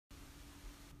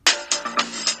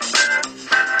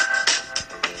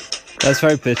That's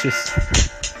right, bitches.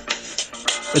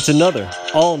 It's another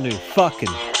all-new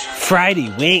fucking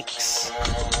Friday Winks.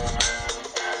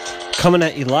 Coming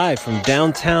at you live from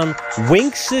downtown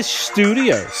Winksish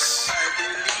Studios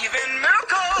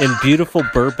in beautiful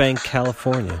Burbank,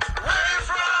 California.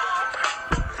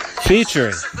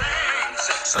 Featuring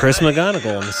Chris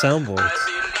McGonigal on the soundboards.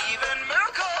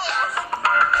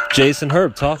 Jason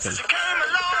Herb talking.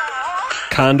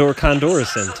 Condor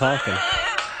Condorison talking.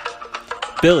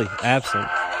 Billy, absent.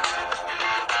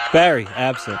 Barry,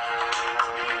 absent.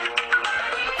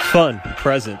 Fun,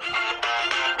 present.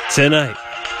 Tonight.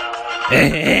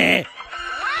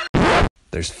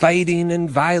 There's fighting and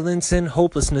violence and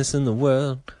hopelessness in the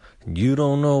world, and you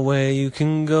don't know where you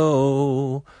can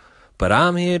go. But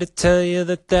I'm here to tell you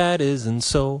that that isn't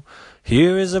so.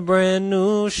 Here is a brand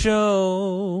new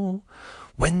show.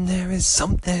 When there is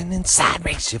something inside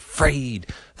makes you afraid,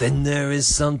 then there is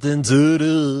something to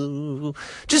do.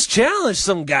 Just challenge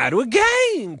some guy to a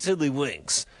game,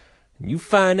 Tiddlywinks. You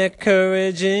find that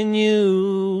courage in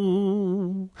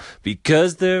you,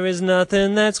 because there is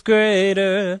nothing that's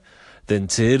greater than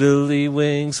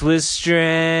Tiddlywinks with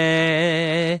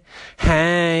strangers.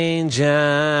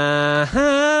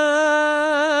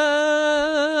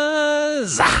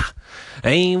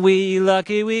 Ain't we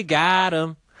lucky we got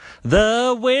 'em?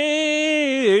 The Winks.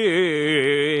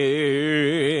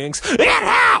 Get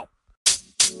out!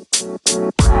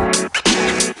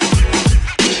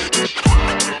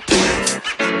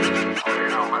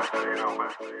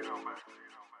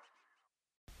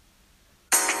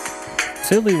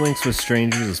 Tiddlywinks with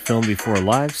Strangers is filmed before a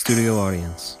live studio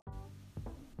audience.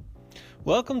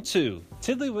 Welcome to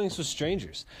Tiddlywinks with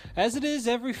Strangers, as it is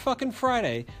every fucking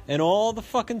Friday and all the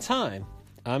fucking time.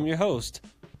 I'm your host,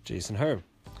 Jason Herb.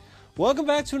 Welcome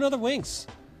back to another Winks.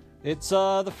 It's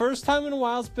the first time in a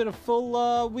while. It's been a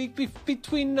full week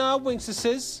between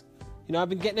Winkses. You know, I've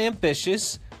been getting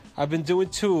ambitious. I've been doing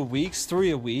 2 a weeks,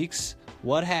 3 a weeks,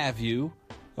 what have you.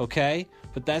 Okay?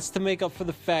 But that's to make up for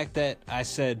the fact that I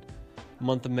said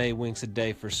month of May Winks a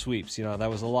day for sweeps. You know, that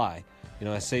was a lie. You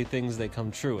know, I say things, they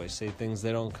come true. I say things,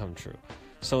 they don't come true.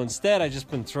 So instead, I just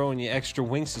been throwing you extra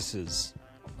Winkses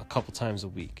a couple times a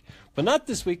week. But not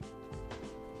this week.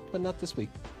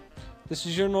 This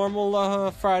is your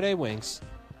normal Friday Winks.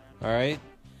 Alright?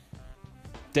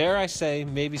 Dare I say,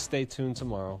 maybe stay tuned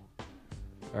tomorrow.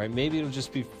 Alright, maybe it'll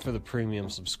just be for the premium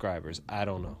subscribers. I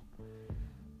don't know.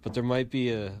 But there might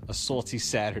be a salty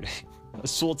Saturday. A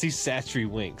salty Satry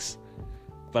Winks.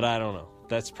 But I don't know.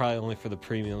 That's probably only for the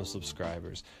premium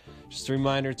subscribers. Just a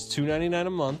reminder, it's $2.99 a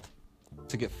month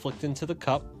to get flicked into the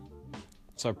cup.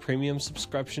 It's our premium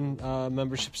subscription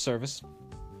membership service.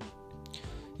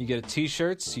 You get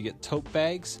t-shirts, you get tote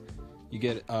bags, you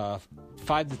get 5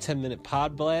 to 10 minute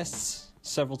pod blasts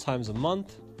several times a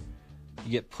month.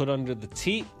 You get put under the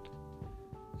teat,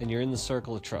 and you're in the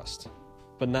circle of trust.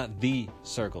 But not the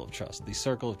circle of trust. The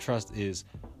circle of trust is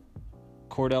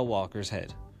Cordell Walker's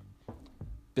head,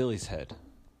 Billy's head,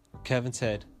 Kevin's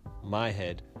head, my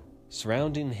head,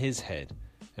 surrounding his head,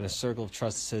 and a circle of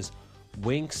trust that says,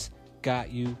 Winks got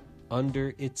you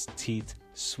under its teeth,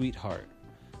 sweetheart.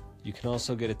 You can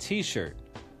also get a t-shirt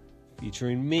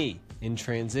featuring me in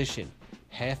transition,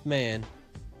 half man,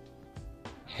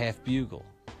 half bugle,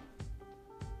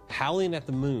 howling at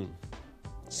the moon,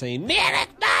 saying, Manic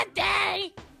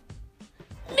Monday!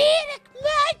 Manic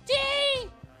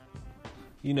Monday!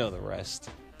 You know the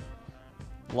rest.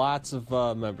 Lots of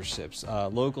memberships.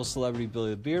 Local celebrity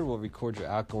Billy the Beard will record your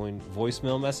outgoing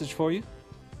voicemail message for you.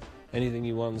 Anything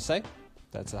you want to say,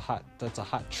 that's a hot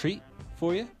treat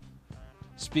for you.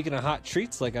 Speaking of hot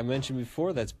treats, like I mentioned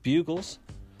before, that's Bugles,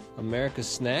 America's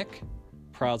snack,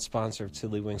 proud sponsor of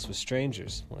Tiddlywinks with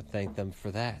Strangers. I want to thank them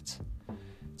for that.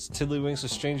 It's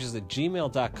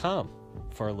tiddlywinkswithstrangers@gmail.com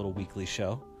for our little weekly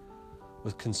show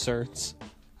with concerns.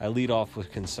 I lead off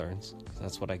with concerns, because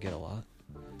that's what I get a lot.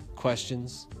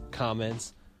 Questions,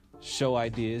 comments, show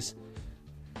ideas,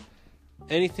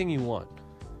 anything you want.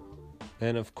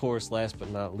 And of course, last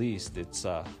but not least, it's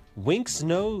Winks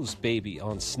Knows, baby,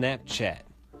 on Snapchat.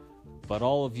 But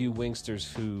all of you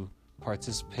Winksters who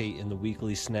participate in the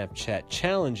weekly Snapchat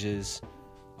challenges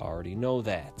already know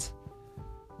that.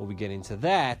 We'll be getting to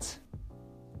that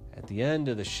at the end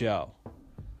of the show.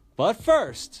 But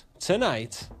first,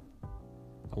 tonight,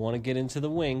 I want to get into the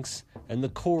Winks and the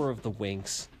core of the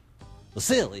Winks. The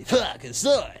silly fucking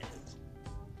stories.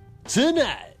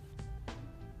 Tonight,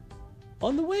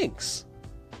 on the Winks.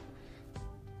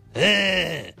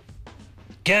 Gonna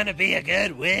be a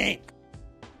good wink.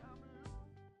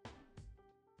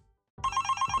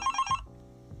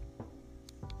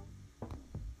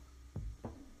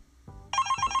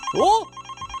 Oh!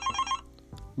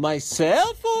 My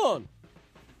cell phone!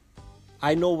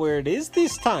 I know where it is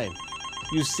this time.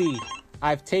 You see,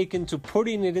 I've taken to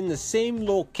putting it in the same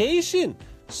location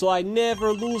so I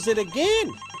never lose it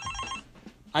again.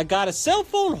 I got a cell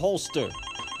phone holster.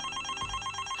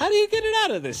 How do you get it out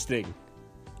of this thing?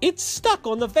 It's stuck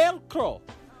on the Velcro.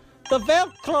 The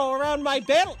Velcro around my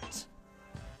belt.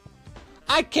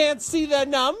 I can't see the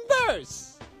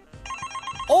numbers.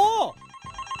 Oh.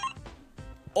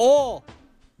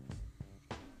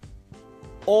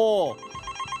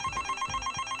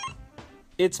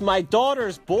 It's my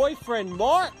daughter's boyfriend,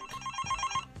 Mark.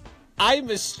 I'm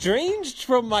estranged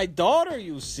from my daughter,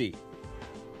 you see.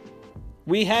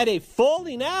 We had a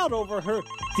falling out over her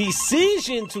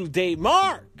decision to date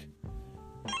Mark.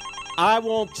 I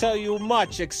won't tell you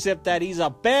much except that he's a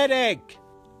bad egg.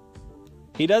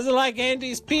 He doesn't like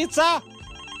Andy's pizza.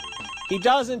 He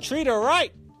doesn't treat her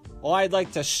right. Oh, I'd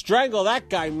like to strangle that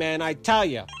guy, man, I tell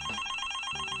you.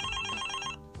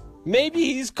 Maybe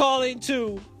he's calling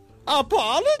to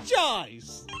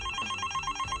apologize.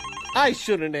 I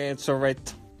shouldn't answer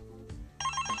it.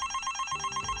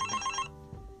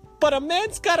 But a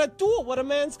man's gotta do what a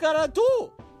man's gotta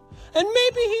do. And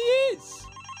maybe he is.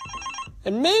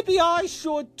 And maybe I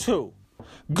should too.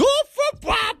 Go for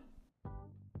Bob!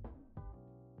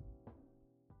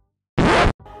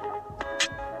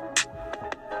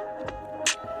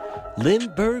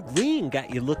 Lindbergh Lean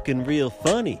got you looking real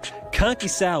funny. Conky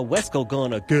Sal Wesco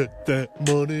gonna get that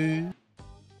money.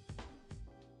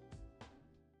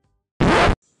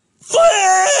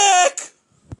 Flick!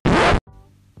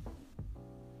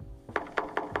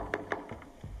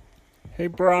 Hey,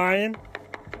 Brian.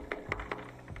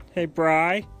 Hey,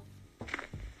 Bri.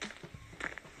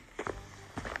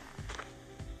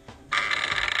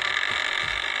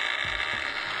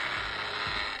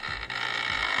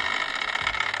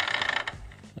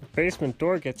 The basement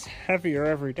door gets heavier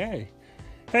every day.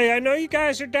 Hey, I know you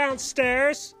guys are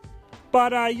downstairs,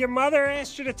 but your mother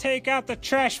asked you to take out the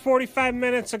trash 45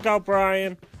 minutes ago,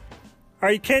 Brian. Or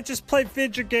you can't just play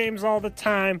video games all the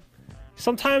time.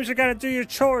 Sometimes you gotta do your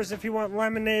chores if you want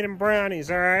lemonade and brownies,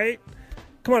 alright?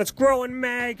 Come on, it's growing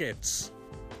maggots.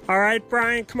 Alright,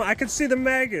 Brian, come on, I can see the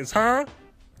maggots, huh?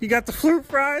 You got the fruit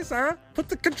fries, huh? Put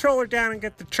the controller down and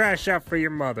get the trash out for your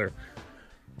mother.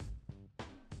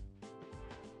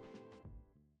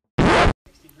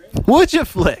 Would you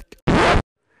flick?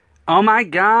 Oh my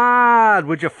God,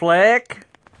 would you flick?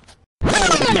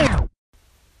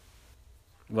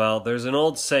 Well, there's an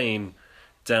old saying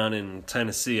down in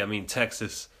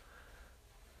Texas,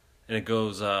 and it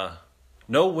goes,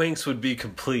 no Winks would be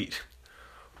complete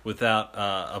without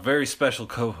a very special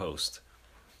co-host.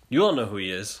 You all know who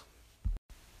he is.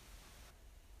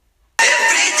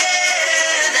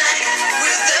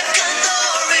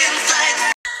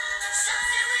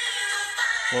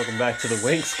 Welcome back to the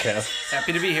Winks, Kev.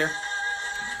 Happy to be here.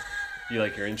 You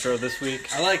like your intro this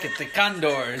week? I like it. The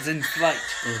condor is in flight.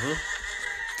 Mm-hmm.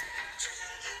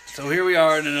 So here we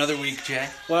are in another week, Jay.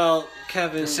 Well,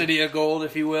 Kevin... The city of gold,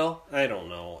 if you will. I don't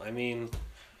know. I mean,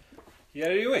 you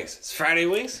gotta do wings. It's Friday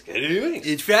wings. Gotta do wings.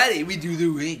 It's Friday. We do the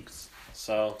wings.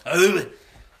 So,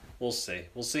 we'll see.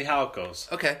 We'll see how it goes.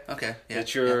 Okay. Yeah,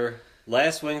 it's your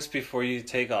last wings before you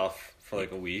take off for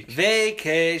like a week.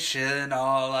 Vacation,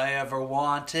 all I ever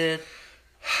wanted.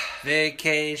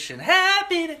 Vacation,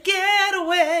 happy to get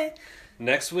away.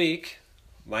 Next week,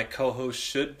 my co-host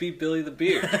should be Billy the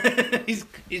Beard. he's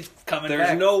coming There's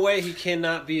back. no way he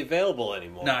cannot be available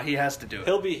anymore. No, he has to do it.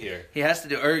 He'll be here. He has to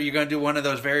do it. Or you're going to do one of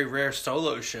those very rare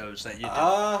solo shows that you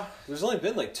do. There's only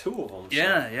been like 2 of them. So.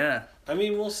 Yeah. I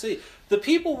mean, we'll see. The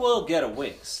people will get a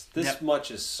Wings. This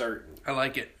much is certain. I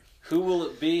like it. Who will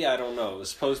it be? I don't know.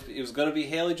 It was going to be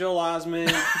Haley Joel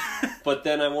Osment, but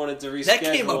then I wanted to reschedule. That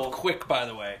came up quick, by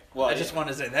the way. Well, I just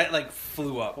wanted to say that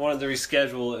flew up. I wanted to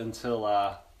reschedule it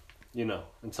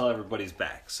until everybody's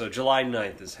back. So July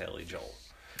 9th is Haley Joel.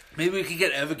 Maybe we could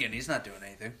get Evigan. He's not doing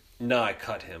anything. No, I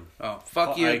cut him. Oh,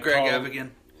 fuck you, Greg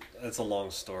Evigan. That's a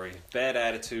long story. Bad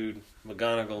attitude.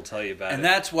 McGonagall will tell you about it. And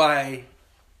that's why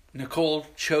Nicole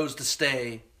chose to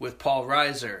stay with Paul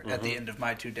Reiser at the end of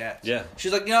My Two Dads. Yeah.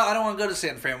 She's like, I don't want to go to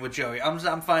San Fran with Joey.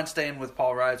 I'm fine staying with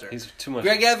Paul Reiser. He's too much.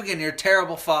 Greg Evigan, you're a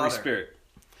terrible father. Free spirit.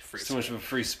 He's too much of a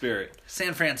free spirit.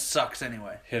 San Fran sucks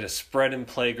anyway. He had a spread and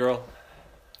play girl.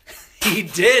 He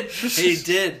did.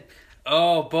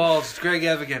 Oh, balls. Greg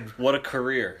Evigan. What a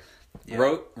career.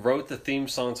 Yeah. Wrote the theme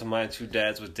song to My Two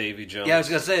Dads with Davy Jones. Yeah, I was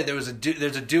going to say, there's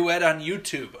a duet on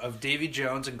YouTube of Davy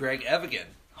Jones and Greg Evigan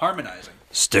harmonizing.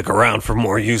 Stick around for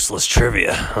more useless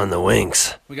trivia on the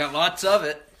Winks. We got lots of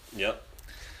it. Yep.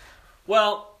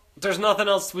 Well, there's nothing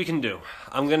else we can do.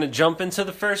 I'm going to jump into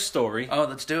the first story. Oh,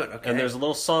 let's do it. Okay. And there's a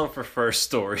little song for first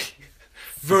story.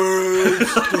 First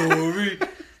story.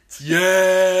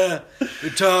 Yeah. We're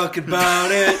talking about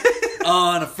it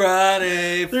on a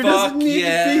Friday. There Fuck doesn't need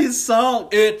yeah. to be a song.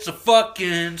 It's a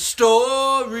fucking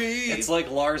story. It's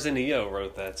like Lars and EO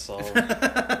wrote that song.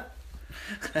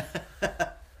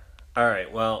 All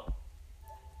right, well,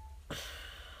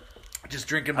 Just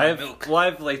drinking I my have, milk. well, I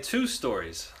have like two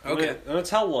stories. Okay. I'm going to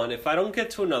tell one. If I don't get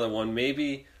to another one,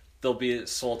 maybe there'll be a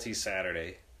Salty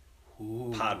Saturday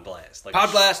pod blast. Like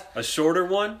Pod blast. A shorter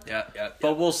one. Yeah.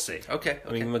 But we'll see. Okay.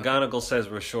 I mean, McGonagall says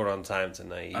we're short on time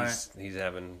tonight. He's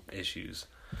having issues.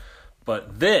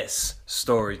 But this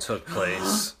story took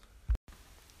place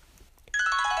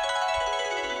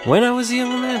when I was a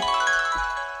young man.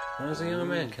 When I was a young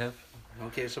man, Kev.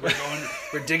 Okay, so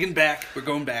we're digging back. We're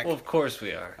going back. Well, of course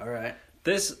we are. All right.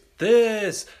 This is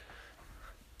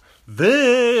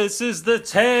the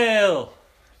tale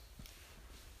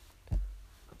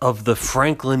of the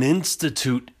Franklin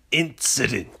Institute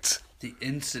incident. The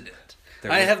incident.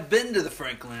 There I was- have been to the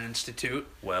Franklin Institute.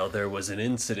 Well, there was an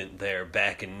incident there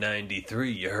back in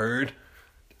 '93, you heard?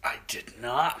 I did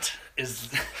not. Is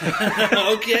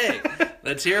okay.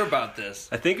 Let's hear about this.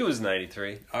 I think it was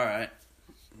 '93. All right.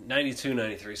 92,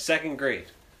 93. Second grade.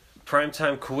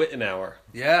 Primetime quitting hour.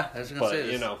 Yeah, I was gonna say But,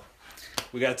 this. you know,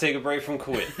 we got to take a break from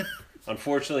quit.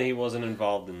 Unfortunately, he wasn't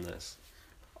involved in this.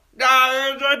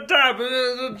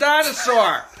 The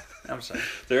dinosaur. I'm sorry.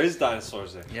 There is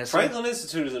dinosaurs there. Yes, Franklin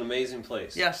Institute is an amazing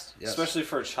place. Yes. Especially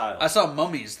for a child. I saw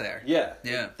mummies there. Yeah.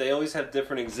 Yeah. They always have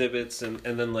different exhibits and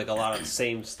then like a lot of the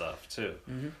same stuff too.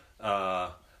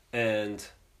 Mm-hmm. And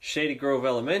Shady Grove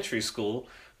Elementary School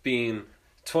being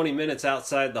 20 minutes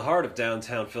outside the heart of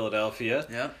downtown Philadelphia.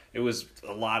 Yeah. It was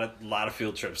a lot of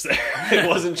field trips there. It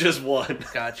wasn't just one.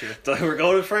 Gotcha. We're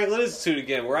going to Franklin Institute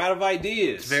again. We're out of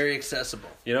ideas. It's very accessible.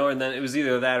 You know, and then it was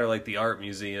either that or like the art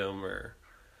museum or,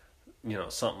 you know,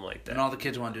 something like that. And all the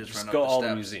kids want to do is Just run go up the all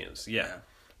steps. the museums. Yeah. Yeah.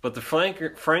 But the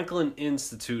Franklin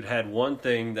Institute had one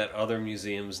thing that other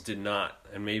museums did not.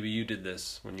 And maybe you did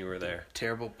this when you were there.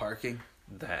 Terrible parking.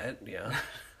 That, yeah.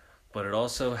 But it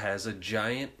also has a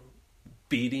giant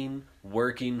beating,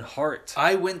 working heart.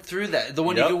 I went through that. The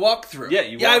one Yep. you can walk through. Yeah,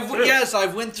 you walk through. Yes, I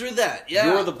went through that. Yeah.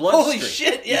 You're the bloodstream. Holy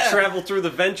shit, yeah. You travel through the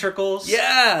ventricles.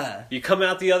 Yeah. You come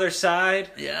out the other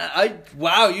side. Yeah. I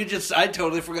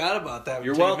totally forgot about that.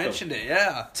 You're until welcome. You mentioned it.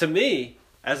 Yeah. To me,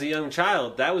 as a young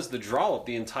child, that was the draw of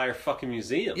the entire fucking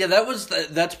museum. Yeah,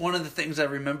 that's one of the things I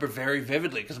remember very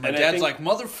vividly because my And I dad's think- like,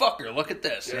 "Motherfucker, look at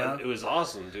this." Yeah, Yeah. it was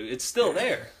awesome, dude. It's still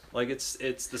there. Like it's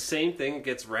the same thing. It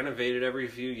gets renovated every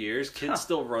few years. Kids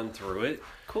still run through it.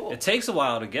 Cool. It takes a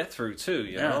while to get through too,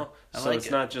 you know. I So like it's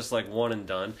it. not just like one and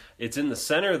done. It's in the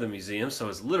center of the museum, so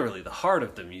it's literally the heart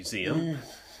of the museum.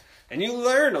 And you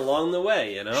learn along the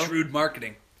way, you know. Shrewd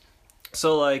marketing.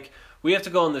 So like we have to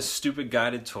go on this stupid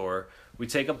guided tour. We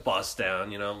take a bus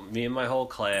down, you know, me and my whole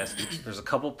class. There's a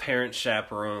couple parent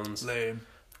chaperones. Lame.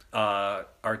 Our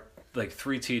like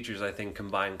 3 teachers, I think,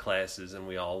 combined classes, and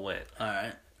we all went. All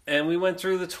right. And we went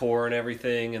through the tour and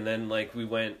everything, and then like we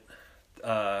went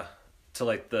to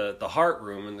like the heart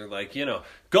room, and they're like, you know,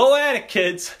 go at it,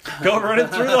 kids, go running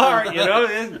through the heart, you know,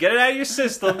 get it out of your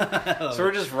system. So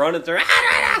we're just running through.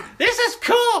 This is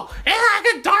cool. It's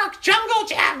like a dark jungle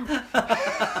gym.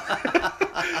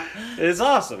 It's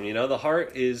awesome, you know. The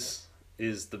heart is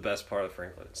the best part of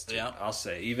Franklin Institute. Yeah. I'll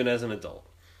say, even as an adult.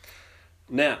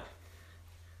 Now,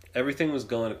 everything was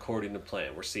going according to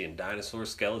plan. We're seeing dinosaur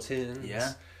skeletons.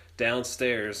 Yeah.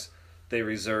 Downstairs, they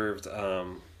reserved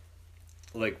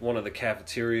like one of the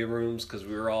cafeteria rooms because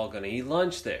we were all going to eat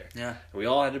lunch there. Yeah. And we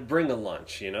all had to bring a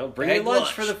lunch, you know. Bring Bag a lunch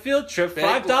lunch. for the field trip.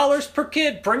 Bag $5 per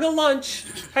kid. Bring a lunch.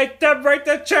 Hey, Deb, write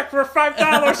that check for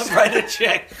 $5. Write a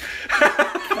check.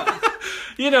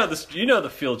 You know the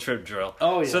field trip drill.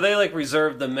 Oh, yeah. So they like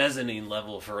reserved the mezzanine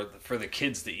level for the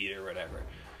kids to eat or whatever,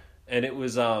 and it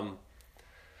was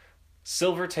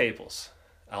silver tables.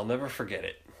 I'll never forget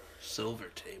it. Silver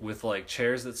table. With like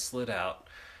chairs that slid out,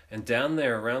 and down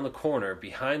there around the corner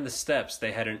behind the steps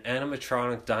they had an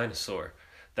animatronic dinosaur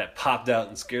that popped out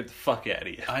and scared the fuck out of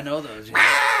you. I know those. Yeah.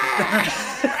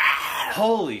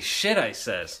 Holy shit, I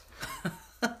says.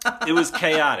 It was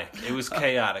chaotic. It was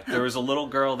chaotic. There was a little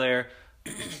girl there.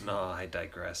 No, I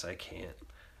digress. I can't.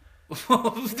 You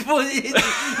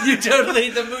totally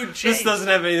the mood changed. This doesn't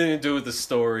have anything to do with the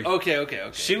story. Okay.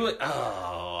 She was.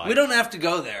 Oh, We don't have to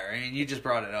go there. I mean, you just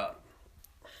brought it up.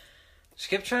 She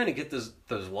kept trying to get those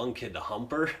one kid to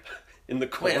hump her in the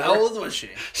corner. Wait, how old was she?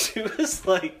 She was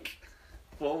like,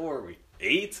 what were we?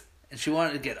 8? And she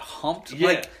wanted to get humped? Yeah.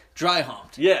 Like, Dry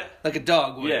humped. Yeah. Like a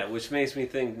dog would. Yeah, which makes me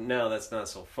think, no, that's not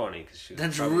so funny because she was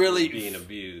That's probably really being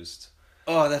abused.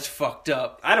 Oh, that's fucked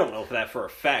up. I don't know that for a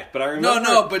fact, but I remember...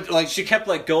 No, but like... She kept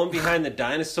like going behind the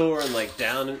dinosaur and like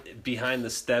down behind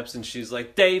the steps and she's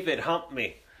like, David, hump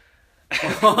me.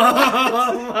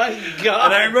 Oh my god.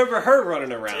 And I remember her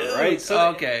running around, right? So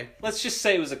okay. Let's just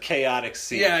say it was a chaotic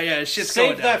scene. Yeah, shit's Save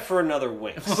going that down. for another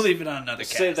Winx. We'll leave it on another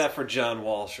cast. Save that for John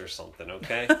Walsh or something,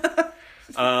 okay?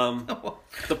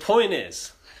 The point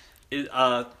is,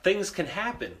 things can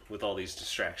happen with all these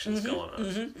distractions going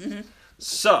on.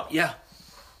 So, Yeah.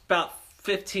 about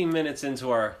 15 minutes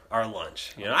into our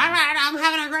lunch, you know, all right, I'm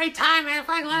having a great time, man.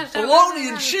 Bologna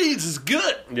and cheese is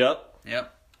good. Yep.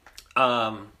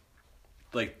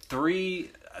 Like three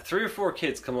or four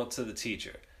kids come up to the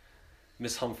teacher,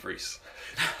 Miss Humphreys.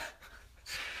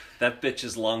 That bitch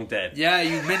is long dead. Yeah,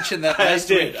 you mentioned that last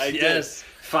week. I Yes. did.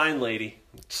 Fine lady,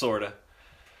 sorta,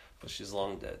 but she's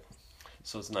long dead.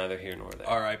 So it's neither here nor there.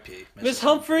 R.I.P. Miss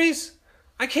Humphreys,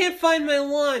 I can't find my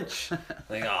lunch.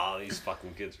 Like, oh, these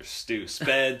fucking kids are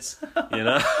speds, you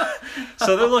know?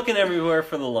 So they're looking everywhere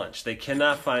for the lunch. They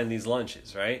cannot find these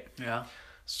lunches, right? Yeah.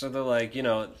 So they're like, you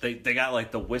know, they got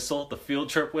like the whistle, the field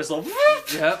trip whistle.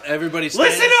 Yep, everybody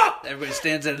stands. Listen up! Everybody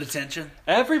stands at attention.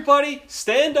 Everybody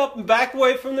stand up and back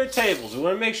away from their tables. We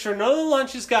want to make sure none of the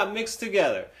lunches got mixed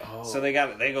together. Oh. So they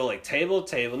go like table to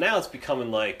table. Now it's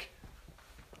becoming like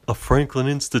a Franklin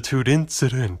Institute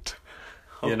incident.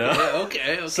 You know?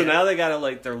 Okay. So now they gotta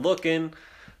like, they're looking,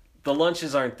 the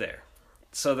lunches aren't there.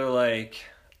 So they're like,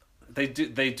 they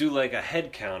do like a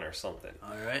head count or something.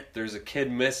 All right. There's a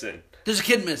kid missing. There's a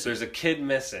kid missing. There's a kid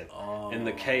missing in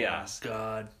the chaos.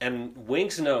 God. And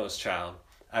Winx knows, child,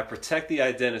 I protect the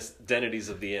identities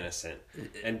of the innocent.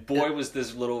 And boy, was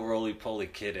this little roly-poly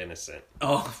kid innocent.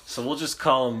 Oh. So we'll just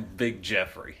call him Big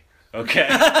Jeffrey. Okay?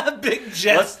 Big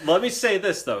Jeff. Let me say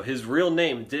this, though. His real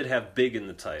name did have Big in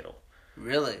the title.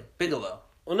 Really? Bigelow.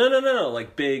 Well, no.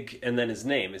 Like Big and then his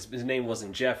name. His name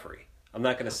wasn't Jeffrey. I'm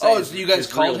not going to say Oh, so you guys his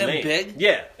called real him name. Big?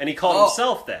 Yeah, and he called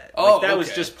himself that. Oh, Like, that was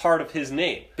okay. just part of his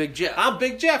name. Big Jeff. I'm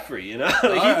Big Jeffrey, you know? Like, he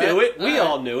right. knew it. We All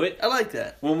all right. knew it. I like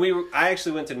that. I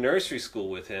actually went to nursery school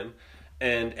with him,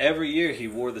 and every year he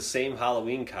wore the same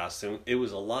Halloween costume. It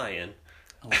was a lion.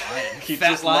 A lion. He Fat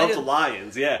just lion? loved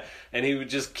lions, yeah. And he would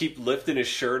just keep lifting his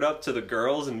shirt up to the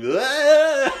girls and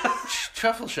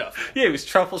Truffle Shuffle. yeah, he was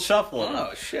truffle shuffling.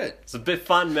 Oh, shit. It's a bit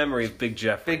fond memory of Big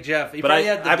Jeffrey. Big Jeff. He But probably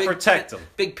I- had the I big, protect him.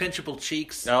 Big pinchable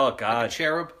cheeks. Oh God, Like a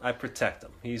cherub. I protect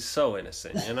him. He's so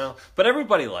innocent, you know. But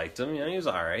everybody liked him. You know, he was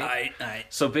all right. Aight.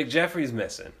 So Big Jeffrey's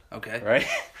missing. Okay. Right?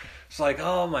 It's like,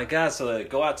 oh my God. So they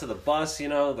go out to the bus, you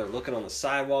know, they're looking on the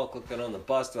sidewalk, looking on the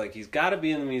bus. They're like, he's got to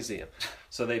be in the museum.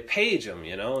 So they page him,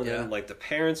 you know, and Yeah. then like the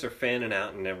parents are fanning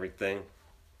out and everything.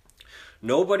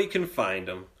 Nobody can find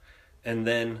him. And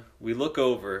then we look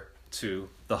over to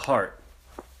the heart.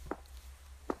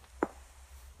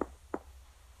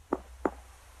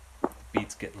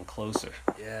 Beat's getting closer.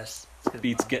 Yes.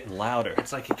 Beat's getting louder.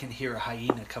 It's like you can hear a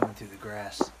hyena coming through the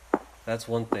grass. That's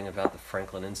one thing about the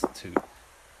Franklin Institute.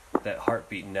 That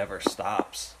heartbeat never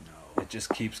stops. No. It just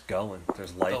keeps going.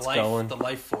 There's lights The going. The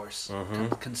life force.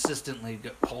 Consistently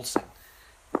pulsing.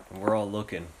 And we're all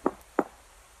looking.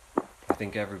 I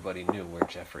think everybody knew where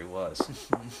Jeffrey was.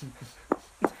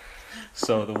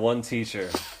 So the one teacher,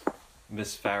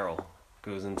 Miss Farrell,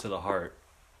 goes into the heart.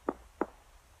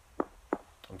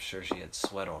 I'm sure she had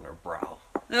sweat on her brow.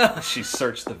 She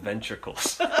searched the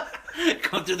ventricles.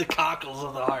 Going through the cockles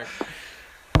of the heart.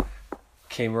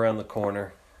 Came around the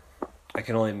corner. I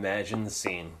can only imagine the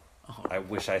scene. Oh. I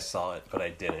wish I saw it, but I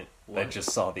didn't. I What?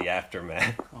 just saw the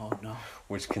aftermath, Oh, no.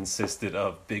 which consisted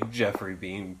of Big Jeffrey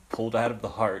being pulled out of the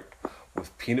heart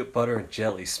with peanut butter and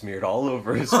jelly smeared all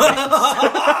over his face.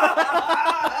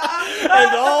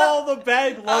 And all the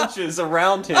bagged lunches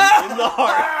around him in the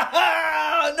heart.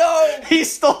 Ah, no! He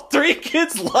stole 3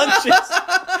 kids' lunches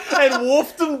and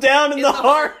wolfed them down in the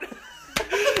heart.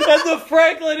 And the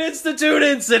Franklin Institute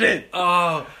incident.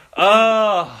 Oh,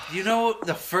 Oh. you know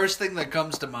the first thing that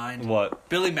comes to mind? What?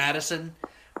 Billy Madison,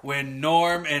 when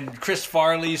Norm and Chris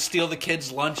Farley steal the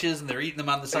kids' lunches and they're eating them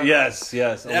on the side. Yes, a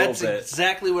That's little bit.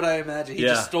 exactly what I imagine. He Yeah.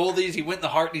 just stole these, he went in the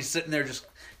heart, and he's sitting there just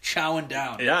chowing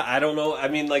down. Yeah, I don't know. I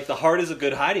mean, like, the heart is a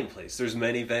good hiding place. There's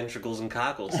many ventricles and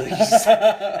cockles.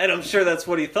 And I'm sure that's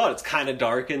what he thought. It's kind of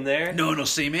dark in there. No one will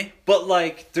see me. But,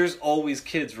 like, there's always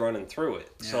kids running through it.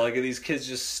 Yeah. So, like, are these kids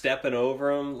just stepping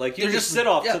over them? Like, you They're just just- sit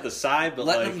off yeah. to the side, but,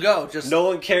 Letting like, them go, just- no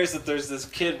one cares that there's this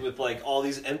kid with, like, all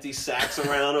these empty sacks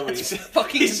around him. And he's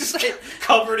fucking he's just insane.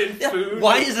 covered in Yeah, food.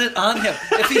 why is it on him?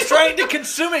 If he's trying to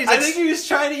consume it, he's I like, think he was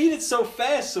trying to eat it so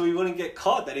fast so he wouldn't get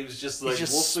caught that he was just, like,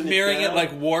 he's just wolfing smearing it down.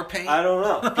 like war paint? I don't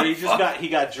know. But he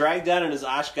got dragged down in his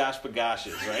Oshkosh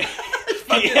Bagoshes, right? He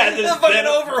Fucking- had this the fucking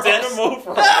denim overalls.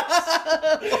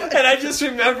 overalls. And I just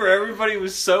remember everybody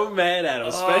was so mad at him,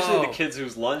 especially Oh. the kids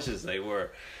whose lunches they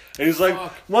were. And he's like,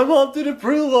 Fuck. my mom didn't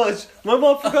bring lunch. My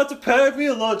mom forgot to pack me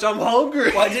a lunch. I'm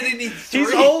hungry. Why did he need 3?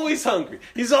 He's always hungry.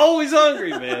 He's always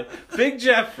hungry, man. Big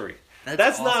Jeffrey.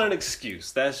 That's not awesome. an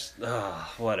excuse. That's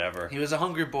whatever. He was a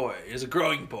hungry boy. He was a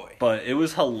growing boy. But it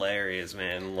was hilarious,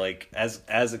 man. Like as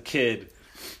a kid,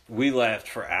 we laughed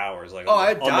for hours. Like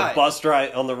on the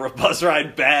bus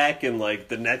ride back, and like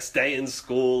the next day in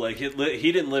school. Like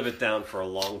he didn't live it down for a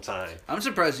long time. I'm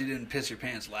surprised you didn't piss your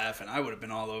pants laughing. I would have been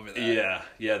all over that.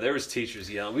 Yeah. There was teachers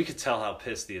yelling. We could tell how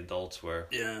pissed the adults were.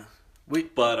 Yeah.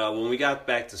 But when we got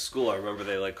back to school, I remember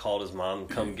they like called his mom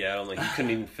to come get him. Like he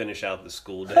couldn't even finish out the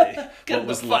school day. Get What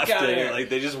was the fuck left outta there? here. Like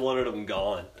they just wanted him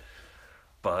gone.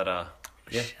 But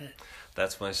yeah, Shit.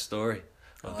 that's my story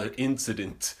of the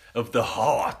incident of the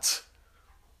heart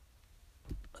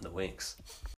and the Winks.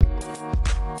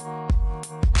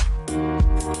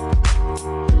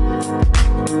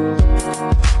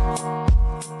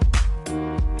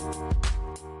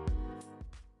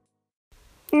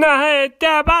 No, hey,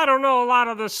 Deb, I don't know a lot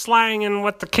of the slang and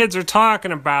what the kids are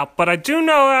talking about, but I do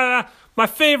know my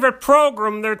favorite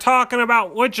program, they're talking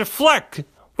about Would You Flick?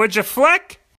 Would you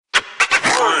flick?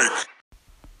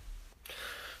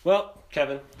 Well,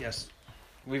 Kevin, Yes.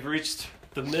 we've reached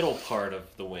the middle part of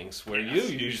the Winks where you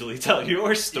usually tell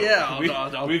your story.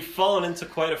 Yeah, We've fallen into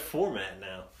quite a format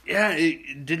now. Yeah,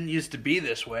 it didn't used to be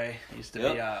this way. It used to be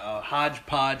Yep. a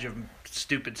hodgepodge of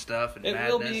stupid stuff and It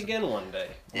madness. will be again one day.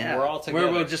 When Yeah, we're all together.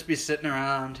 where we'll just be sitting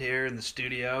around here in the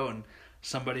studio and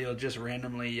somebody will just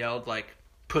randomly yell like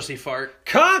 "pussy fart."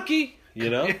 cocky, you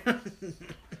know.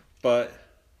 But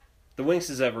the Winks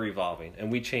is ever evolving,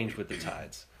 and we change with the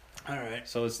tides. All right.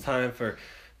 So it's time for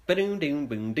ba-doom ding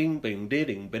boom ding boom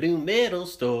ding ba-doom middle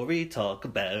story, talk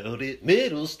about it.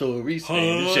 Middle story,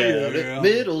 stand and shout it.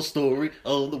 Middle story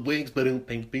on the Winks, ba-doom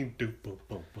bing bing doom boom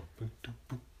boom boom boom doom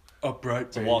boom. Upright.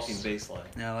 It's a walking bass line.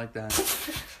 Yeah, I like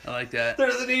that. I like that. There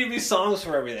doesn't need to be songs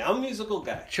for everything. I'm a musical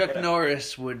guy. Chuck Whatever.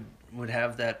 Norris would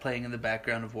have that playing in the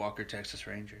background of Walker, Texas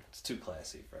Ranger. It's too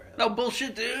classy for him. No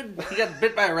bullshit, dude. He got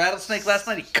bit by a rattlesnake last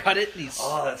night. He cut it and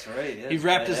Oh, that's right. Yeah, he it's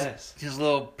wrapped badass. his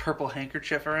little purple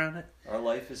handkerchief around it. Our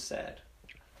life is sad.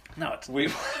 No, it's We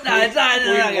it's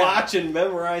not- we watch and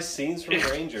memorize scenes from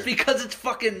Ranger. because it's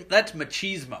fucking that's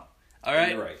machismo. All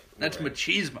right, You're right. That's right.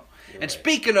 machismo. You're And right.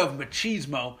 speaking of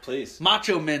machismo, Please.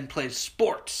 Macho Men play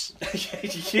sports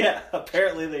Yeah,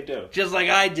 apparently they do. just like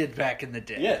I did back in the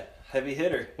day. Yeah, heavy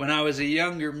hitter. When I was a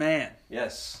younger man,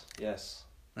 Yes.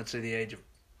 let's say the age of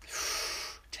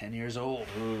 10 years old.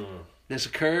 Mm, This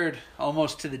occurred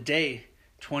almost to the day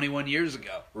 21 years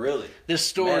ago. really? This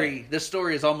story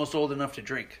is almost old enough to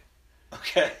drink.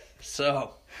 Okay.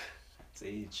 So, It's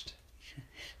aged.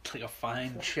 it's like a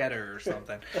fine cheddar or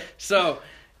something. So,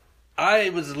 I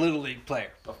was a Little League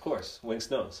player. Of course.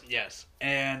 Winks knows. Yes.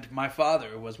 And my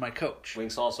father was my coach.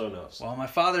 Winks also knows. Well, my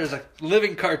father is a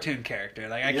living cartoon character.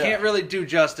 Like, I Yeah. can't really do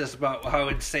justice about how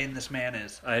insane this man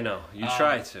is. I know. You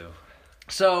try to.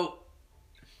 So,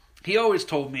 he always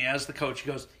told me, as the coach,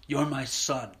 he goes, "You're my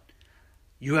son.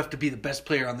 You have to be the best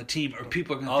player on the team, or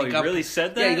people are going to Oh, think he I'm... really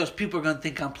said that? Yeah, he goes, people are going to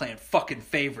think I'm playing fucking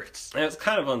favorites. And it's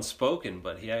kind of unspoken,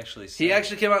 but he actually said He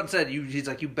actually came out and said, "He's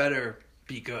like, you better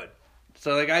be good."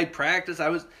 So, like, I practiced.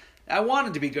 I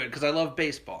wanted to be good because I love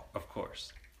baseball. Of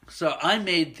course. So I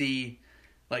made the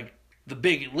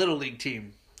big Little League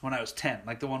team when I was 10,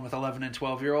 like the one with 11 and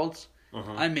 12-year-olds.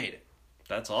 I made it.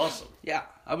 That's awesome. Yeah,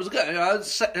 I was good. I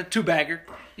was a two-bagger,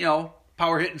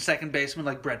 power hitting second baseman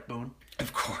like Brett Boone.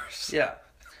 Of course. Yeah.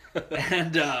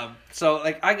 And so,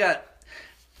 like,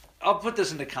 I'll put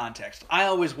this into context. I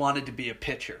always wanted to be a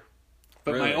pitcher.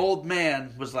 But Really? my old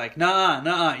man was like,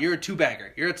 nah, you're a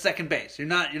two-bagger. You're at second base. You're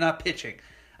not pitching.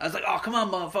 I was like, oh, come on,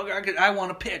 motherfucker. I want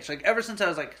to pitch. Like, ever since I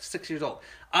was, like, 6 years old.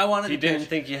 I wanted He to pitch. didn't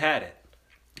think you had it.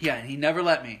 Yeah, and he never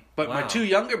let me. But my Wow. two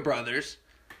younger brothers,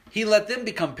 he let them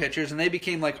become pitchers, and they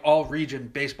became, like, all-region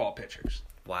baseball pitchers.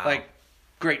 Wow. Like,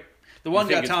 great. The one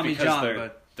You think got it's Tommy because John, they're,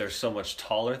 but they're so much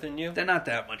taller than you? they're not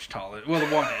that much taller. Well,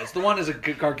 the one is. The one is a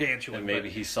gargantuan. And maybe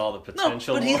but- he saw the No,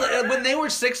 potential but more? when they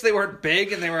were 6, they weren't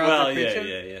big, and they were out Well, there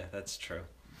pitching. yeah, that's true.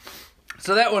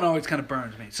 So that one always kind of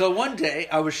burns me. So one day,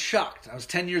 I was shocked. I was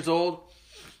 10 years old.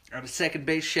 I'm at second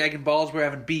base, shagging balls. We're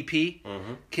having BP.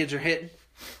 Kids are hitting.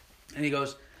 And he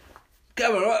goes,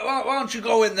 "Kevin, why don't you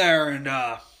go in there and,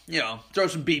 throw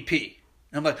some BP?"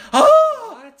 And I'm like,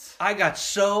 "Oh!" What? I got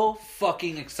so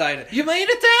fucking excited. You made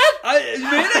it, Dad? You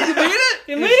made it? You made it?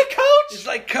 You made it, Coach? He's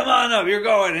like, come on up, you're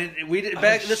going. And we did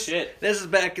back. This shit. is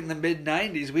back in the mid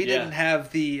 '90s. We didn't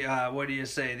have the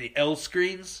the L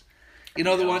screens. You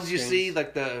know the ones you see,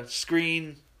 like the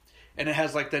screen, and it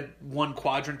has like the one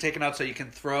quadrant taken out so you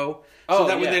can throw. So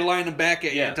that when they line them back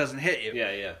at you, it doesn't hit you.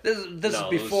 Yeah, yeah. This is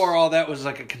before all that was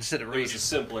like a consideration. It was a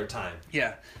simpler time.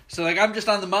 Yeah. So like I'm just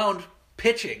on the mound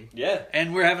pitching. Yeah.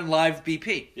 And we're having live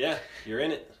BP. Yeah, you're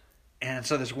in it. And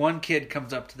so this one kid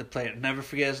comes up to the plate. I'll never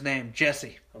forget his name,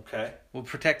 Jesse. Okay. We'll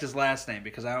protect his last name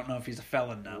because I don't know if he's a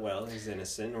felon now. Well, he's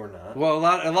innocent or not. Well,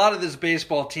 a lot of this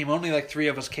baseball team, only like 3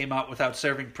 of us came out without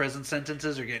serving prison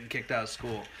sentences or getting kicked out of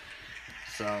school.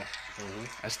 So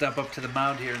I step up to the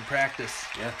mound here in practice.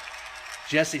 Yeah.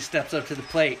 Jesse steps up to the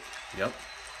plate. Yep.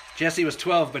 Jesse was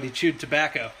 12, but he chewed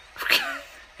tobacco.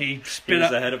 He was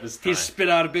ahead of his time. He spit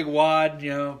out a big wad,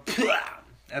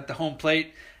 at the home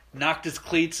plate. Knocked his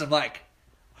cleats. I'm like,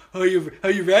 are you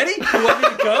ready? You want me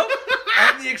to go?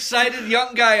 I'm the excited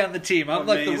young guy on the team. I'm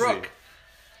like the rook.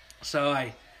 So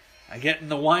I get in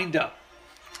the wind up.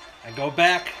 I go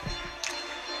back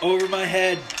over my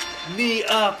head, knee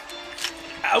up,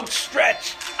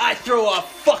 outstretched. I throw a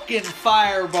fucking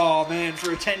fireball, man,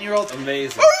 for a 10-year-old.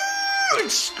 Amazing.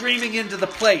 Screaming into the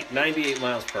plate. 98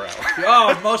 miles per hour.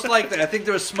 Oh, most likely. I think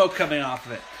there was smoke coming off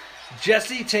of it.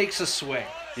 Jesse takes a swing.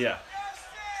 Yeah.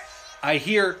 I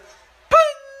hear,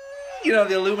 bing!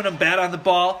 The aluminum bat on the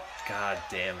ball. God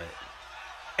damn it.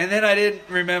 And then I didn't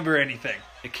remember anything.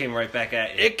 It came right back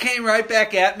at you. It came right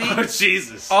back at me. Oh,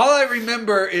 Jesus. All I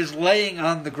remember is laying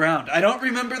on the ground. I don't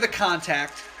remember the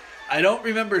contact. I don't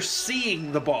remember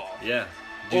seeing the ball. Yeah.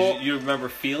 Did you remember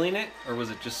feeling it, or was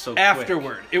it just so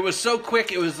afterward? quick? It was so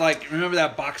quick, it was like, remember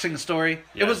that boxing story?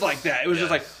 Yes. It was like that. It was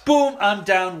just like, boom, I'm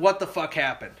down. What the fuck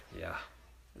happened? Yeah.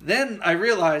 Then I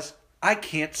realized I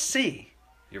can't see.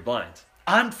 You're blind.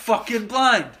 I'm fucking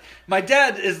blind. My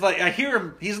dad is like, I hear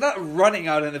him, he's not running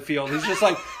out in the field. He's just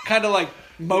like, kind of like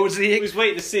moseying. He was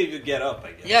waiting to see if you'd get up,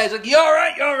 I guess. Yeah, he's like, you all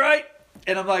right? You all right?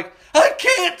 And I'm like, I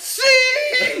can't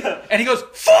see! And he goes,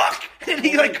 fuck! And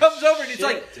he like comes over and he's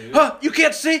like, dude. huh, you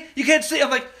can't see? You can't see?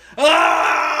 I'm like,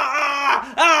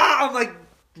 ah! I'm like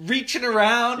reaching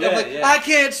around. I'm like, I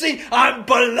can't see. I'm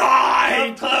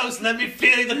blind! Come close, let me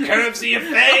feel the curves of your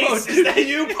face. Oh, Is that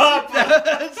you,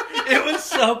 Papa? It was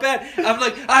so bad. I'm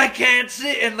like, I can't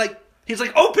see. And like, he's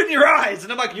like, open your eyes.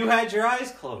 And I'm like, You had your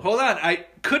eyes closed. hold on. I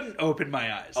couldn't open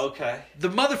my eyes. Okay. The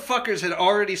motherfuckers had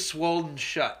already swollen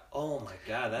shut. Oh my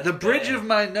God, that's The bridge bad. of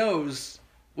my nose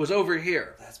was over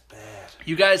here. That's bad.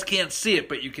 You guys can't see it,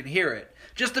 but you can hear it.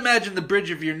 Just imagine the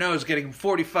bridge of your nose getting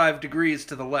 45 degrees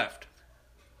to the left.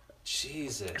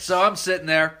 Jesus. So I'm sitting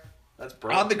there That's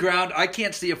broken. on the ground. I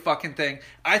can't see a fucking thing.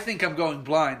 I think I'm going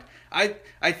blind. I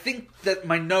think that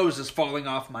my nose is falling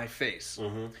off my face.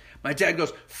 Mm-hmm. My dad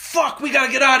goes, fuck, we gotta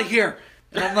get out of here.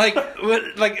 And I'm like,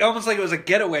 almost like it was a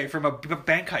getaway from a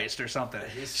bank heist or something.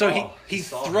 He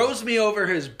throws me over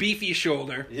his beefy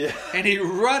shoulder, and he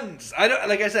runs.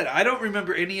 Like I said, I don't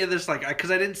remember any of this,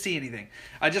 because I didn't see anything.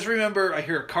 I just remember I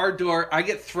hear a car door. I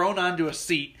get thrown onto a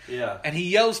seat, and he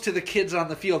yells to the kids on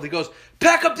the field. He goes,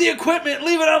 "Pack up the equipment,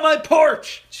 leave it on my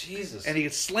porch." Jesus. And he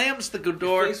slams the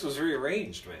door. Your face was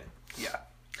rearranged, man. Yeah.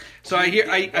 So I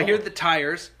hear the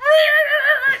tires.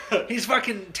 He's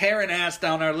fucking tearing ass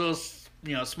down our little,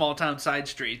 small town side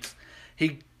streets.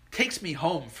 He takes me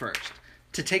home first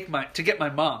to get my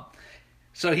mom.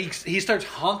 So he starts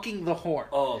honking the horn.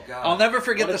 Oh God! I'll never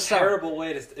forget what the a sound. terrible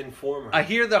way to inform her. I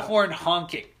hear the horn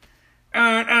honking.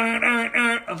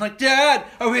 I'm like, Dad,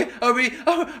 are we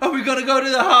gonna go to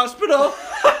the hospital?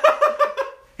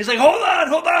 He's like, hold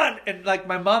on. And like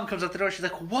my mom comes out the door. She's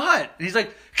like, what? And he's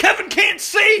like, Kevin can't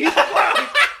see. He's blind.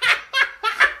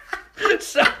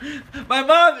 So my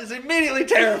mom is immediately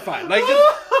terrified. Like,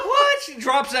 what? She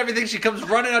drops everything. She comes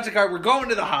running out to the car. We're going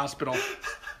to the hospital.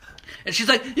 And she's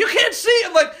like, you can't see.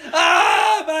 I'm like,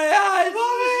 my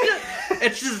eyes.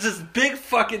 It's just this big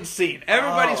fucking scene.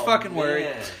 Everybody's fucking worried.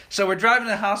 Man. So we're driving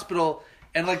to the hospital.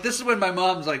 And like, this is when my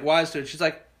mom's like wise to it. She's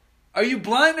like, are you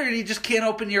blind or you just can't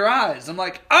open your eyes? I'm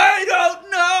like, I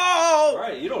don't know.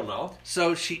 Right, you don't know.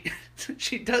 So she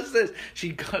does this.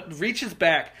 She reaches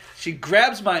back. She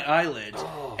grabs my eyelids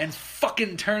and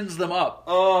fucking turns them up.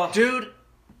 Oh. Dude,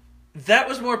 that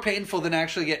was more painful than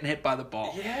actually getting hit by the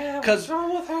ball. Yeah, what's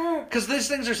wrong with her? Because these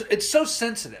things it's so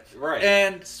sensitive. Right.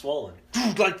 And it's swollen.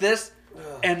 like this.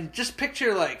 Ugh. And just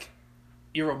picture like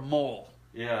you're a mole.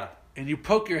 Yeah. And you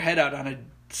poke your head out on a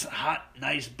hot,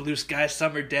 nice blue sky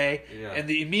summer day. Yeah. And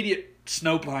the immediate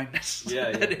snow blindness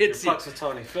that hits You're you.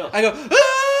 Punxsutawney Phil. I go,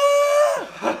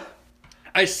 ah!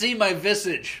 I see my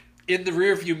visage in the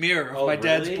rearview mirror of my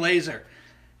dad's really? Blazer.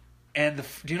 And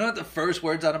do you know what the first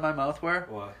words out of my mouth were?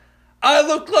 What? I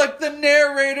look like the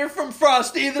narrator from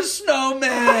Frosty the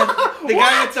Snowman. The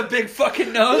guy with the big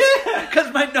fucking nose.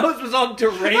 Because my nose was all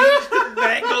deranged and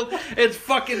mangled. It's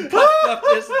fucking puffed up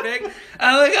this big. And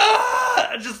I'm like,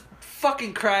 I just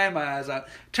fucking crying my eyes out.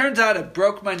 Turns out I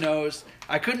broke my nose.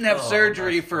 I couldn't have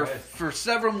surgery for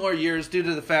several more years due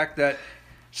to the fact that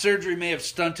surgery may have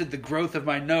stunted the growth of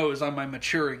my nose on my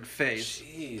maturing face.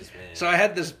 Jeez, man. So I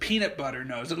had this peanut butter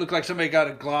nose. It looked like somebody got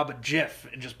a glob of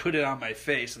Jif and just put it on my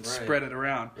face and spread it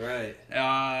around. Right.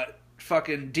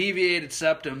 Fucking deviated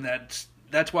septum.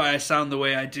 That's why I sound the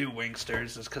way I do,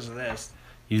 Wingsters. Is because of this.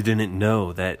 You didn't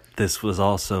know that this was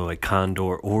also a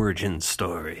Condor origin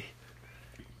story.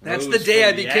 That's Rose the day I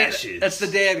from the became. ashes. That's the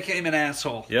day I became an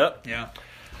asshole. Yep. Yeah.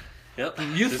 Yep.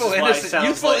 Youthful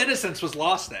innocence was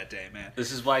lost that day, man.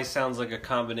 This is why he sounds like a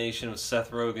combination of Seth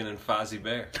Rogen and Fozzie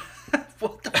Bear.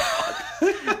 What the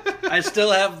fuck? I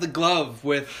still have the glove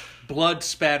with blood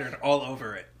spattered all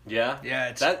over it. Yeah?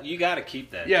 Yeah, that you got to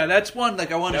keep that. Yeah, that's one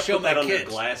like I want to show put my that under kids.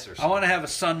 glass or I something. want to have a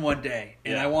son one day,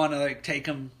 and Yeah. I want to like take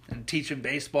him and teach him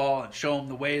baseball and show him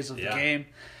the ways of the game.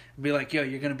 And be like, yo,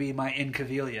 you're gonna be my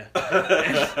Incaviglia,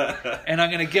 and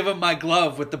I'm gonna give him my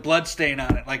glove with the blood stain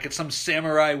on it, like it's some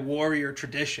samurai warrior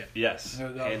tradition. Yes.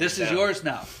 This is yours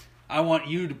now. I want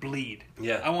you to bleed.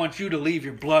 Yeah. I want you to leave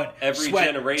your blood, Every sweat,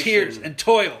 generation- tears, and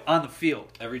toil on the field.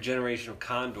 Every generation of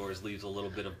condors leaves a little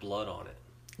bit of blood on it.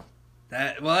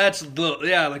 That's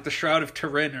like the Shroud of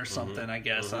Turin or something. I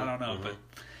guess I don't know, but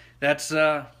that's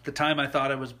the time I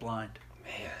thought I was blind.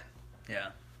 Man. Yeah.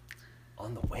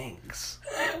 On the wings.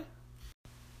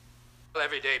 Well,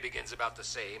 every day begins about the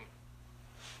same.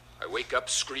 I wake up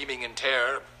screaming in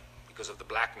terror because of the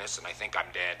blackness and I think I'm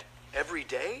dead. Every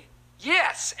day?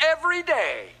 Yes, every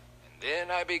day. And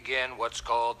then I begin what's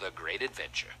called the great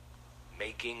adventure.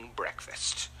 Making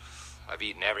breakfast. I've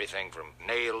eaten everything from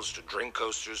nails to drink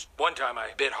coasters. One time I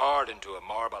bit hard into a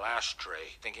marble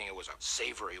ashtray thinking it was a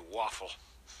savory waffle.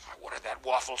 I wanted that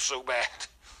waffle so bad.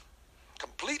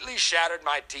 Completely shattered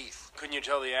my teeth. Couldn't you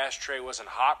tell the ashtray wasn't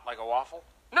hot like a waffle?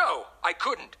 No, I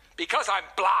couldn't, because I'm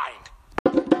blind.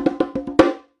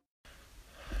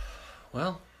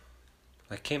 Well,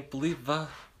 I can't believe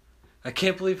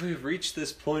we've reached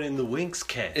this point in the Winx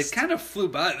cast. It kind of flew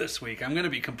by this week. I'm going to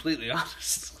be completely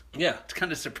honest. Yeah. It's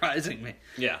kind of surprising me.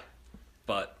 Yeah.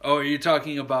 But Oh, are you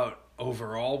talking about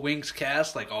overall Winx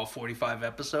cast, like all 45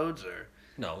 episodes, or?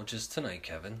 no, just tonight,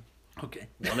 Kevin. Okay.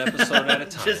 One episode at a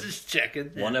time. Just checking.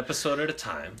 One episode at a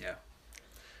time. Yeah.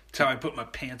 That's how I put my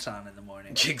pants on in the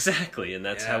morning. Exactly, and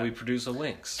that's Yeah. how we produce a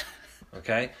Winx.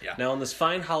 Okay? Yeah. Now, on this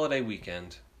fine holiday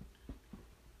weekend,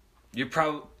 you're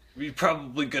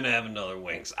probably going to have another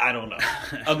Winx. I don't know.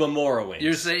 A Memora Winx.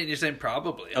 You're saying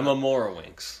probably. A Memora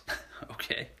Winx.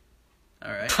 Okay.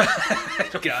 All right.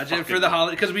 Gotcha. For the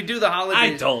holiday, because we do the holidays.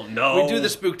 I don't know. We do the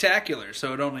spooktacular,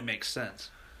 so it only makes sense.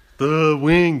 The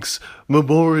Winx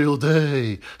Memorial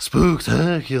Day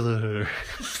Spooktacular.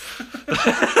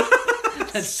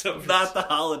 That's so Not the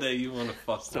holiday you want to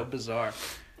fuck so with. bizarre.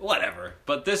 Whatever.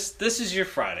 But this is your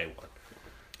Friday one.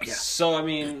 Yeah. So, I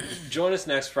mean, join us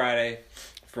next Friday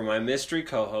for my mystery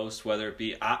co-host, whether it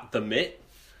be the Mitt,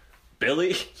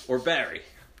 Billy, or Barry.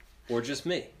 Or just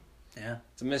me. Yeah.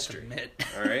 It's a mystery. Mitt.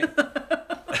 All right?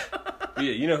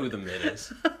 Yeah, you know who the Mitt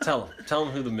is. Tell them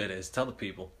who the Mitt is. Tell the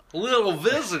people. Little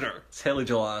visitor. It's Haley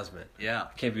Joel Osment. Yeah.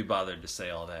 Can't be bothered to say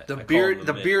all that. The I call him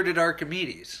the Mitt. bearded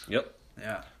Archimedes. Yep.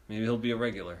 Yeah. Maybe he'll be a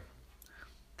regular.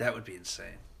 That would be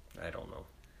insane. I don't know.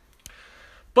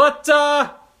 But,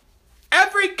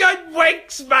 every good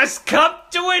Winx must come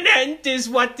to an end is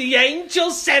what the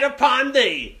angel said upon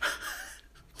thee.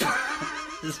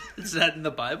 Is that in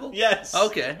the Bible? Yes.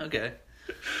 Okay.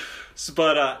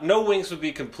 But no Winx would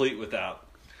be complete without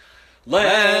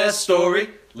last story,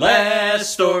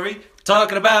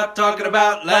 talking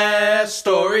about last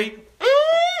story.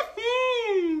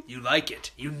 You like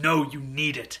it. You know you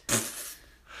need it.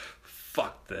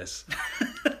 Fuck this.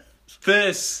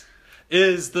 This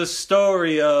is the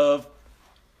story of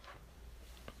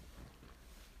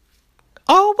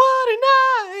Oh, what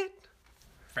a night.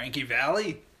 Frankie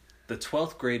Valley? the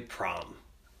 12th grade prom.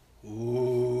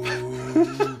 Ooh.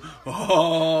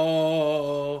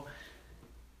 Oh.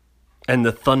 And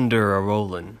the thunder a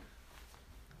rollin'.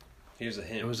 Here's a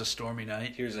hint. It was a stormy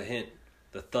night. Here's a hint.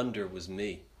 The thunder was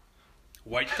me.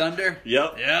 White Thunder?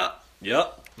 Yep. Yeah.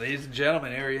 Yep. Ladies and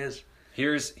gentlemen, here he is.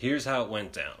 Here's how it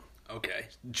went down. Okay.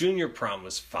 Junior prom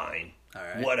was fine. All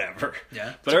right. Whatever.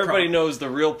 Yeah. But It's a everybody prom. knows the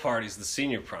real party's the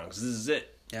senior prom, 'cause this is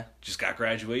it. Yeah. Just got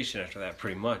graduation after that,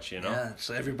 pretty much, you know? Yeah,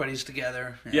 so everybody's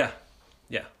together. Yeah.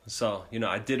 Yeah, so, you know,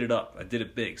 I did it up. I did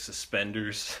it big.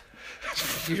 Suspenders.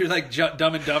 You're like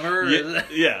Dumb and Dumber?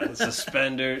 Yeah,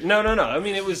 suspender. No. I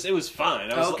mean, it was fine.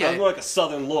 I was more like a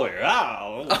Southern lawyer.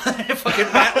 Ow.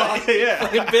 Fucking Matlock. Yeah.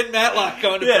 Fucking Ben Matlock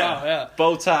going to prom. Yeah.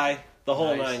 Bow tie, the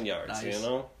whole Nice. 9 yards, Nice. you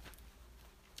know?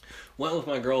 Went with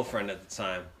my girlfriend at the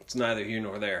time. It's neither here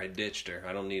nor there. I ditched her.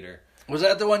 I don't need her. Was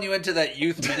that the one you went to that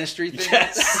youth ministry thing?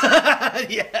 Yes.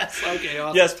 Yes. Okay,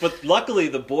 awesome. Yes, but luckily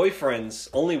the boyfriends,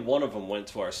 only one of them went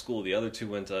to our school. The other two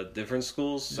went to different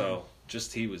schools, so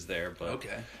just he was there. But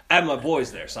Okay. I had my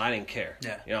boys there, so I didn't care.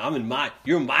 Yeah. You know,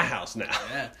 you're in my house now.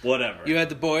 Yeah. Whatever. You had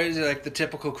the boys, like the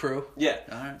typical crew. Yeah.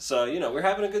 All right. So, you know, we're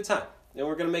having a good time. And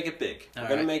we're going to make it big. We're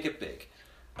going to make it big.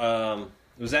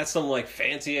 It was at some, like,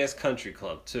 fancy-ass country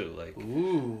club, too. Like,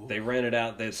 Ooh. they rented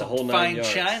out the whole 9 Fine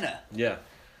yards. china. Yeah.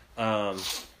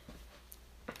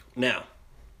 Now,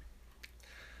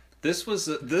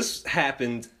 this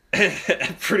happened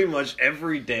at pretty much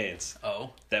every dance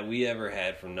Oh. that we ever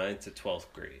had from 9th to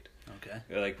 12th grade.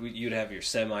 Okay. Like, you'd have your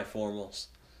semi-formals,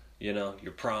 you know,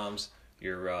 your proms,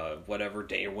 your whatever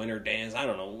day, your winter dance, I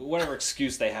don't know, whatever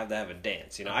excuse they have to have a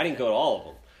dance. You know, I didn't go to all of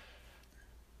them.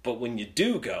 But when you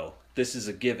do go, this is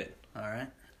a given. All right.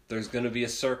 There's going to be a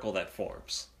circle that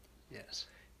forms. Yes.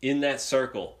 In that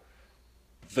circle,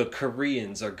 the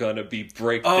Koreans are going to be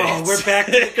breakdancing. Oh, we're back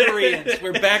to the Koreans.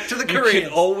 We're back to the You Koreans.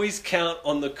 can always count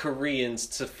on the Koreans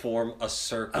to form a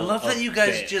circle. I love that of you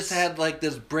guys dance. just had like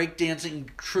this breakdancing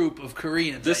troupe of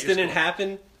Koreans. This at your didn't school.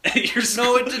 happen at your No,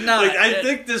 school. it did not. Like, I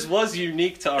think this was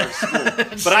unique to our school,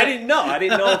 but I didn't know. I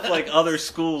didn't know if like other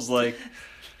schools like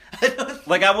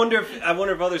I wonder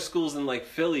if other schools in like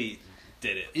Philly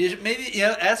did it. Maybe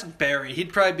ask Barry.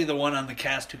 He'd probably be the one on the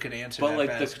cast who could answer But that like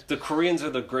best. the Koreans are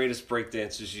the greatest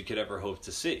breakdancers you could ever hope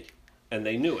to see, and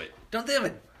they knew it. Don't they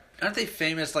have aren't they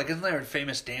famous? Like, isn't there a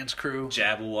famous dance crew?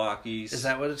 Jabberwockies. Is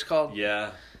that what it's called?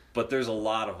 Yeah, but there's a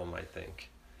lot of them. I think.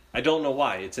 I don't know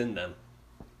why. It's in them.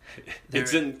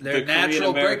 It's in they're the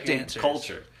natural Korean American breakdancers.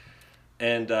 culture.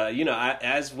 And you know,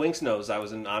 as Winks knows, I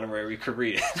was an honorary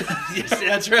Korean. Yes,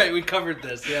 that's right. We covered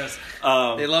this. Yes,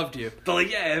 they loved you. But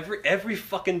like, yeah, every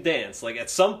fucking dance, like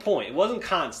at some point, it wasn't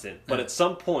constant, but at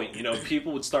some point, you know,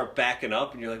 people would start backing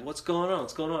up, and you're like, "What's going on?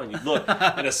 What's going on?" You look,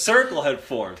 and a circle had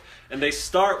formed, and they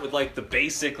start with like the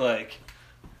basic, like,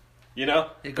 you know,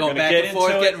 They're gonna going back get and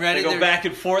forth, into it, getting ready. They go They're back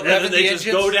and forth, and revving then they the just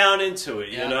engines. go down into it,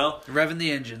 you know. Revving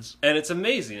the engines. And it's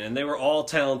amazing, and they were all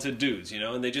talented dudes, you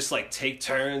know, and they just like take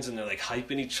turns, and they're like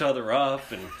hyping each other up,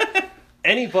 and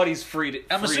anybody's free to.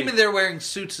 I'm assuming they're wearing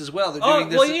suits as well. They're doing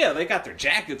this. well, yeah, they got their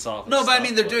jackets off. and No, but I stuff,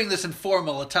 mean they're doing this in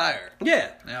formal attire.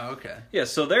 Yeah, Oh, okay. yeah.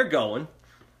 So they're going.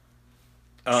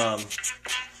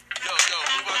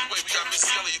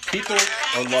 People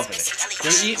are loving it.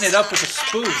 They're eating it up with a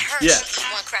spoon. Yeah,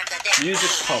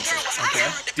 music's pumping. Okay.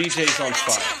 DJ's on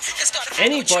fire.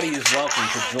 Anybody is welcome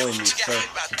to join these circles.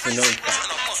 It's a known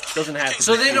fact. Doesn't have to.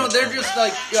 So be they don't. They're cool. just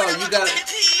like, yo, you gotta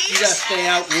stay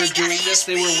out. We're doing this.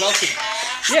 They were welcoming.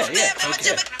 Yeah.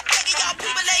 Okay.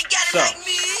 So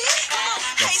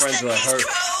my friends are like, "Herb,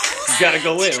 you gotta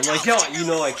go in." I'm like, "Yo, you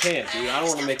know I can't, dude. I don't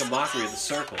want to make a mockery of the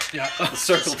circle. Yeah. The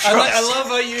circle of I trust." love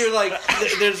how you're like.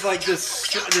 There's like this.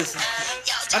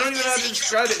 I don't even know how to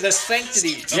describe it. The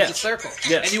sanctity of Yeah. the circle.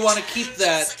 Yeah. And you want to keep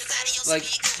that.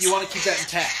 Like you want to keep that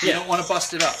intact. You Yeah. don't want to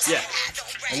bust it up. Yeah.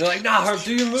 And they're like, "Nah, Herb,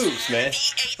 do your moves, man."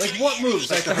 Like, what moves?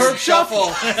 Like the Herb Herb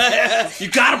Shuffle.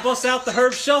 You gotta bust out the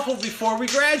Herb Shuffle before we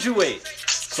graduate.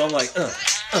 So I'm like,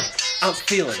 I'm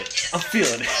feeling it. I'm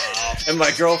feeling it. And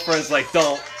my girlfriend's like,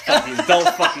 don't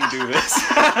fucking do this.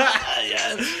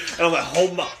 Yes. And I'm like,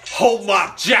 hold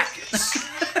my jackets.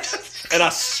 And I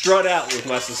strut out with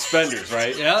my suspenders,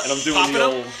 right? Yeah. And I'm doing Popping the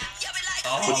up. old with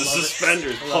the love it.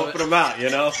 suspenders, love pumping it. them out, you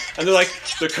know? And they're like,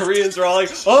 the Koreans are all like,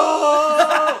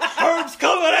 oh, Herb's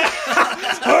coming out.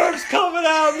 Herb's coming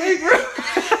out. Make room.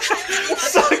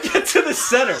 So I get to the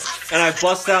center, and I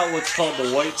bust out what's called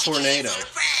the white tornado,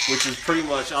 which is pretty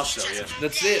much, I'll show you.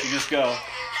 That's it. You just go.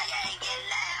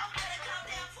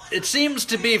 It seems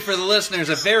to be, for the listeners,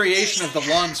 a variation of the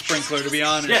lawn sprinkler, to be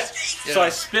honest. Yeah. So I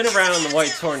spin around the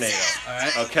white tornado. All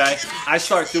right. Okay. I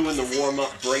start doing the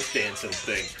warm-up breakdancing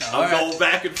thing. All I'm right. going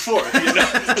back and forth. You know?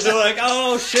 And they're like,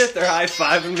 "Oh shit!" They're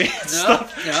high-fiving me and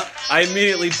stuff. Yeah. I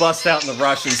immediately bust out in the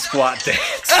Russian squat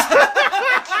dance.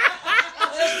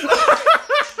 Oh,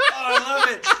 I love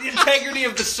it. The integrity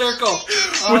of the circle.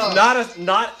 With not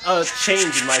a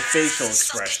change in my facial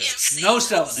expression. No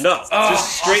selling it. No, Oh,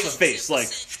 just straight awesome. face, like,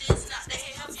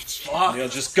 Fuck. you know,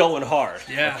 just going hard.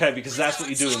 Yeah. Okay, because that's what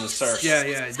you do in the circle.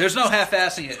 Yeah. There's no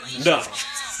half-assing it. In the No, circle.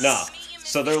 no.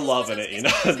 So they're loving it, you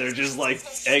know. They're just like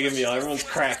egging me on. Everyone's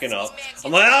cracking up.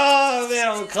 I'm like, oh man,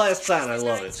 I'm in class time. I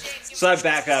love it. So I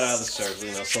back out of the circle.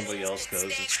 You know, somebody else goes.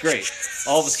 It's great.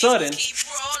 All of a sudden,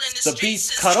 the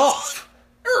beat's cut off.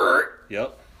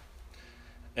 Yep.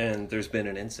 And there's been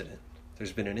an incident.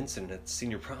 There's been an incident at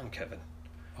senior prom, Kevin.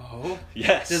 Oh.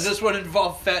 Yes. Does this one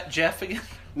involve Fat Jeff again?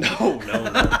 No.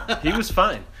 He was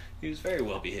fine. He was very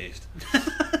well behaved.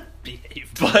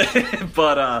 Behaved.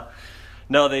 But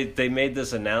no, they made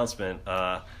this announcement.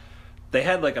 They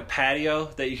had like a patio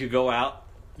that you could go out,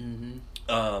 and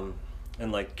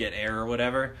like get air or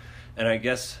whatever. And I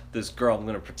guess this girl, I'm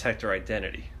gonna protect her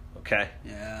identity. Okay.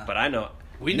 Yeah. But I know.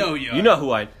 We know you. You know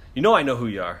who I. You know I know who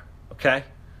you are. Okay.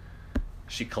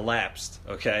 She collapsed.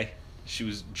 Okay. She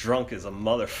was drunk as a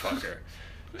motherfucker.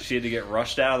 She had to get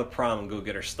rushed out of the prom and go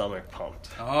get her stomach pumped.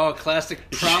 Oh, classic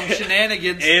prom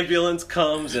shenanigans. Ambulance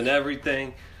comes and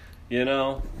everything. You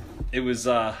know, it was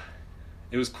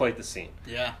quite the scene.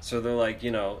 Yeah. So they're like,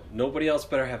 you know, nobody else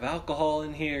better have alcohol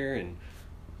in here, and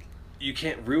you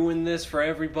can't ruin this for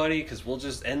everybody because we'll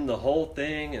just end the whole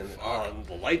thing. And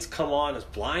the lights come on, it's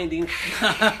blinding.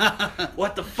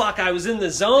 What the fuck? I was in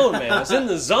the zone, man. I was in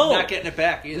the zone. Not getting it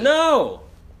back either. No.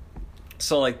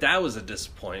 So, like, that was a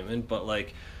disappointment, but,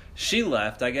 like, she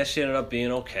left. I guess she ended up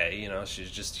being okay. You know,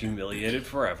 she's just humiliated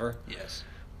forever. Yes.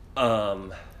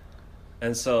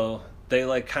 And so they,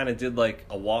 like, kind of did, like,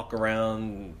 a walk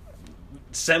around,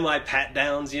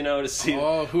 semi-pat-downs, you know, to see.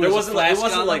 Oh, who there was wasn't, a it flask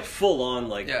wasn't, on like, them? full-on,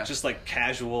 like, Yeah. just, like,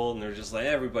 casual, and they're just like,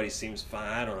 everybody seems fine.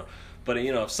 I don't know. But,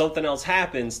 you know, if something else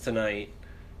happens tonight,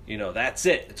 you know, that's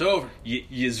it. It's over.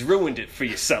 You's ruined it for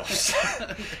yourselves.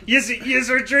 Yous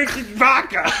are drinking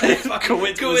vodka.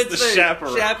 Coincidence was the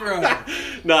chaperone.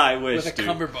 No, I wish, With a dude.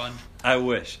 cummerbund. I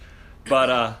wish.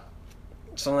 But,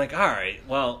 so I'm like, all right,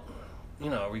 well, you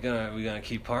know, are we gonna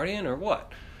keep partying or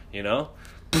what? You know?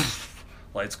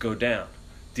 Lights go down.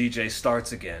 DJ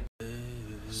starts again.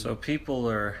 So people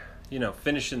are, you know,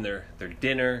 finishing their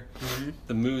dinner. Mm-hmm.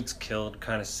 The mood's killed,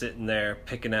 kind of sitting there,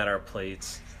 picking at our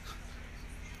plates.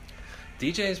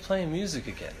 DJ is playing music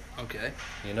again, Okay.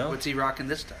 you know? What's he rocking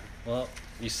this time? Well,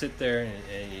 you sit there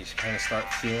and you kind of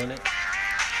start feeling it.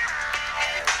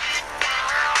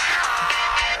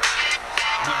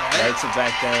 Alright. Lights are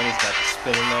back down. He's got the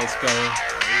spinning lights going.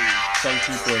 Some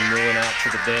people are milling out to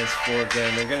the dance floor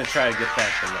again. They're going to try to get back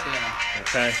tonight. Yeah.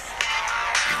 Okay?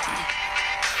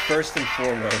 First and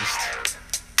foremost,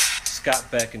 Scott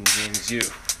Beck and James Yu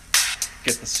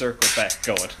get the circle back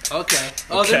going. Okay.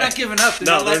 Oh, Okay. they're not giving up.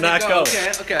 No, they're letting not it go. going.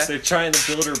 Okay. They're trying to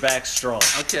build her back strong.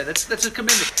 Okay. That's a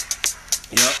commitment.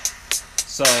 Yep.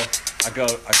 So I go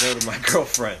to my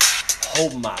girlfriend.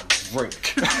 Hold my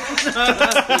drink.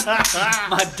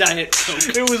 My Diet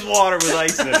Coke. It was water with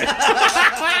ice in it.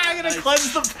 I'm gonna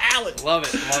cleanse the palate. Love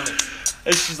it. Love it.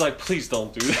 And she's like, please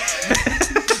don't do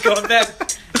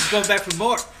that. Going back for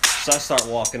more. So I start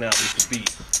walking out with the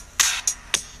beat.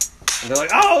 And they're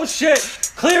like, oh shit,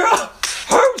 clear up.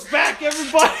 Herb's back,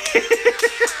 everybody.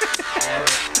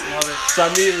 Love it. So I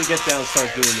immediately get down and start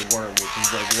doing the worm, which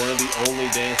is like one of the only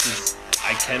dances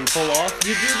I can pull off.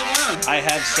 You do the one. I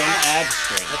have some ab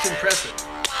strength. That's impressive.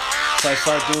 So I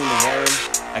start doing the worm.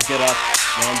 I get up.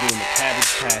 Now I'm doing the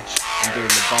Cabbage Patch. I'm doing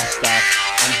the bus stop.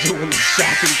 I'm doing the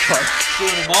shopping cart.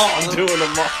 Doing them all. I'm doing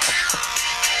them all.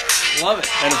 Love it.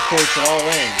 And of course, it all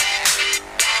ends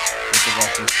with the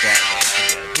Russian squat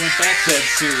dance again. Went back to Dead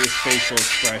serious facial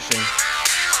expression.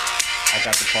 I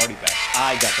got the party back.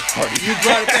 I got the party You back.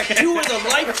 brought it back. You were the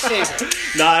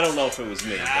lifesaver. No, I don't know if it was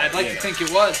me. I'd but, like you to know. think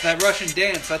it was. That Russian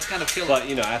dance, that's kind of killer. But,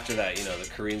 you know, after that, you know, the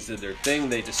Koreans did their thing.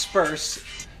 They disperse.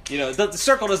 You know, the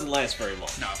circle doesn't last very long.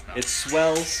 No. It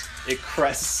swells. It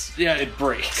crests. Yeah. It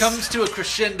breaks. Comes to a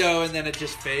crescendo and then it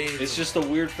just fades. It's just a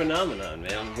weird phenomenon,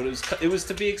 man. But it was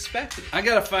to be expected. I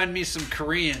gotta find me some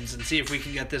Koreans and see if we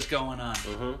can get this going on.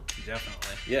 Mm-hmm.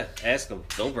 Definitely. Yeah, ask them.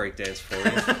 They'll break dance for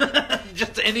you.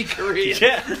 Just any Korean.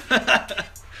 Yeah.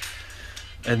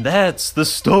 And that's the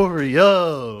story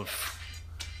of...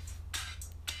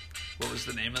 What was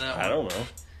the name of that one? I don't know.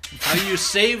 How you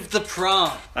saved the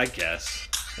prom. I guess.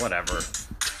 Whatever.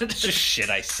 It's just shit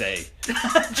I say.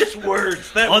 Just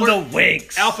words. That On word- the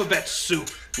winks. alphabet soup.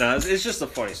 No, it's just a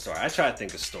funny story. I try to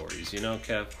think of stories, you know,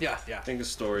 Kev? Yeah. Think of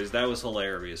stories. That was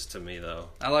hilarious to me, though.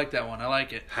 I like that one. I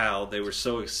like it. How they were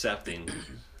so accepting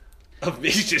of me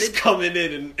just coming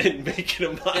in and making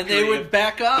a mockery And they would of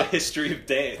back the up. history of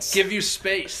dance. Give you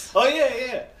space. Oh,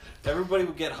 yeah. Everybody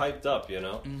would get hyped up, you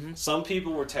know? Mm-hmm. Some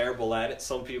people were terrible at it.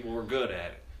 Some people were good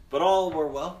at it. But all were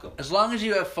welcome. As long as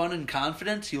you have fun and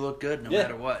confidence, you look good no Yeah.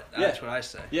 matter what. Yeah. That's what I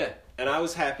say. Yeah, and I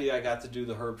was happy I got to do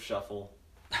the Herb Shuffle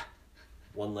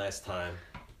one last time.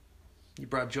 You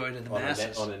brought joy to the on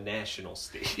masses. on a national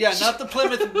stage. Yeah, not the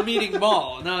Plymouth Meeting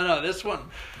Mall. No, this one.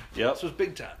 Yep. This was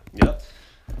big time. Yep.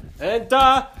 And,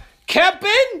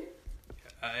 Kevin,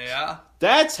 Yeah,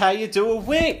 that's how you do a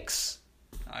Winks.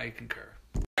 I concur.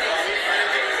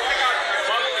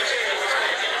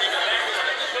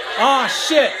 Ah,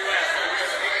 shit.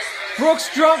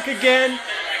 Brooke's drunk again.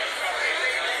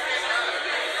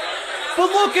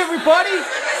 But look, everybody,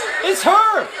 it's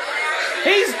Herb.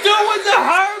 He's doing the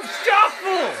Herb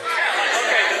Shuffle.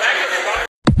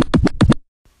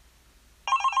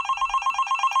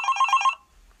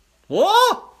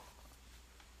 What?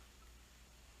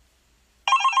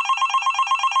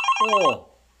 Oh.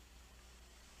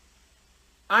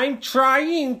 I'm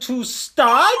trying to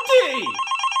study.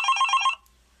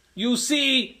 You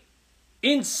see,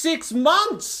 in 6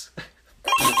 months,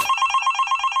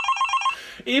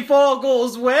 if all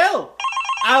goes well,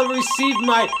 I'll receive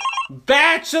my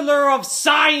Bachelor of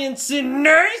Science in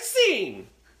Nursing.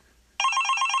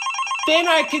 Then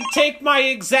I can take my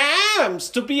exams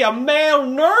to be a male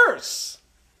nurse.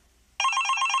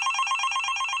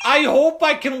 I hope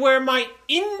I can wear my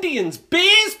Indians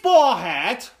baseball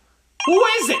hat. Who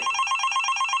is it?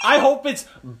 I hope it's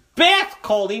Beth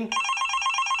calling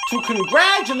to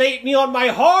congratulate me on my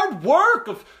hard work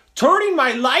of turning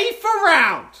my life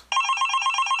around.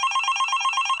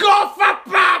 Go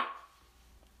for pop!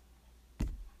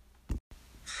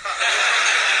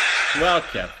 Well,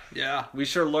 Kev, Yeah. we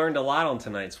sure learned a lot on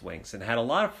tonight's Winks and had a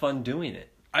lot of fun doing it.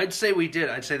 I'd say we did.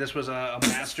 I'd say this was a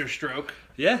master stroke.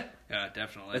 Yeah, Yeah,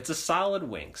 definitely. it's a solid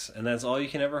Winks, and that's all you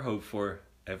can ever hope for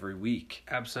every week.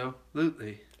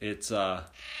 Absolutely. It's,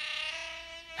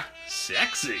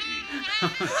 sexy.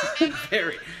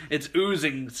 Very. It's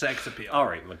oozing sex appeal. All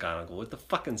right, McGonagall, with the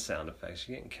fucking sound effects,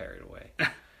 you're getting carried away.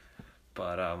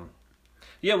 But,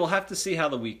 yeah, we'll have to see how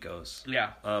the week goes.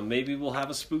 Yeah. Maybe we'll have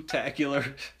a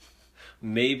spooktacular.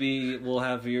 Maybe we'll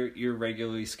have your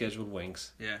regularly scheduled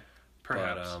Winks. Yeah.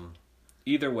 Perhaps. But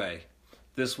either way,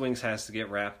 this Winks has to get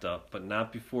wrapped up, but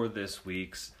not before this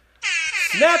week's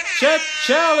Snapchat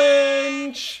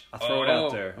Challenge! I'll throw it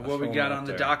out there. What we got on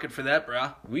the docket for that,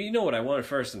 brah? We know what I wanted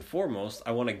first and foremost.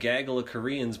 I want a gaggle of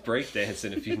Koreans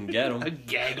breakdancing if you can get them. A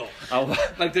gaggle. I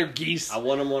Like they're geese.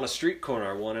 want them on a street corner.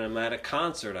 I want them at a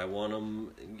concert. I want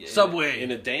them Subway.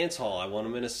 in a dance hall. I want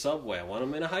them in a subway. I want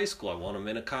them in a high school. I want them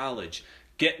in a college.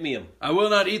 Get me them. I will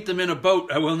not eat them in a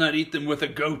boat. I will not eat them with a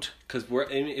goat. Because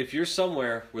if you're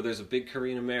somewhere where there's a big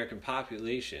Korean American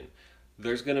population,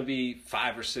 there's going to be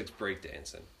 5 or 6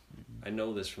 breakdancing. I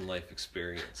know this from life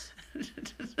experience.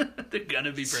 They're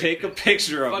gonna be breakdancing. Take a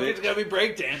picture of Fucking it. gonna be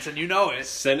breakdancing. You know it.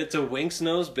 Send it to Winks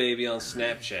Nose Baby on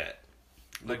Snapchat.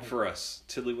 Look for us.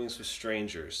 Tiddlywinks with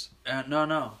Strangers.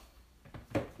 No.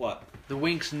 What? The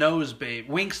Winks Nose Baby.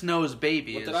 Winks Nose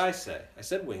Baby What is did I say? I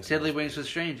said Winks Nose Tiddlywinks Baby. with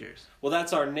Strangers. Well,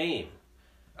 that's our name.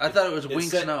 I thought it was It Winks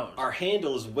said- Nose. Our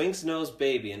handle is Winks Nose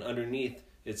Baby, and underneath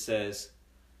it says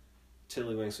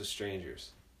Tiddlywinks with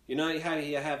Strangers. You know how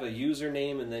you have a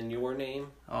username and then your name?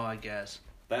 Oh, I guess.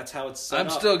 That's how it's set I'm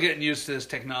up. still getting used to this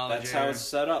technology. That's how it's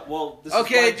set up. Well, this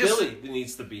Okay, is why just- Billy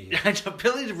needs to be here.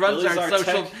 Billy runs Billy's our our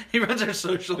social. tech- He runs our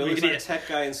social Billy's media. our tech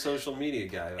guy and social media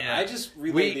guy. Yeah. I just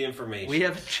relay the information. We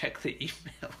haven't checked the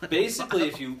email. Basically,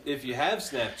 if you have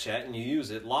Snapchat and you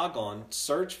use it, log on,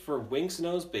 search for Winks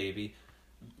Nose Baby.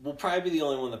 We'll probably be the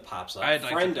only one that pops up. I'd like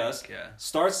to Friend think, us. yeah.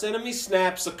 Start sending me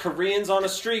snaps of Koreans on a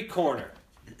street corner.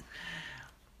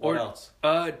 What else?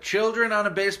 Children on a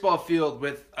baseball field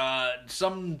with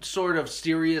some sort of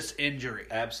serious injury.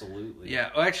 Absolutely.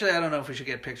 Yeah. Well, actually, I don't know if we should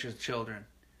get pictures of children.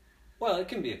 Well, it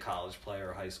can be a college player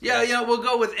or high school. Yeah, we'll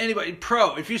go with anybody.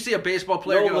 Pro. If you see a baseball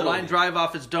player No get a Little line League. drive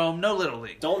off his dome, no Little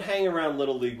League. Don't hang around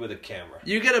Little League with a camera.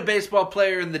 You get a baseball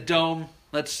player in the dome,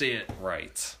 let's see it.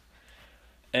 Right.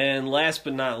 And last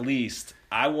but not least,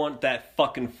 I want that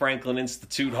fucking Franklin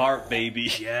Institute heart,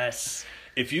 baby. Yes.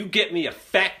 If you get me a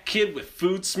fat kid with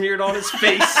food smeared on his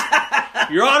face,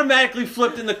 you're automatically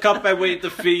flipped in the cup. I wait the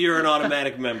fee. You're an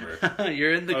automatic member.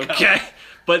 You're in the cup. Okay?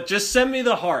 But just send me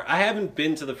the heart. I haven't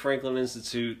been to the Franklin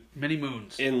Institute Many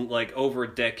moons. in like over a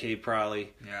decade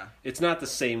probably. Yeah. It's not the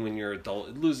same when you're an adult.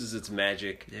 It loses its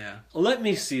magic. Yeah. Let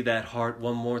me see that heart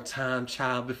one more time,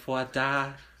 child, before I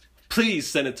die. Please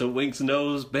send it to Winks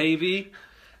Nose, baby.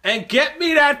 And get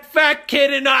me that fat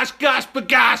kid in Oshkosh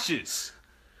Bagoshes.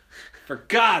 For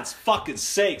God's fucking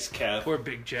sakes, Kev. Poor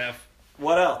Big Jeff.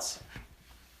 What else?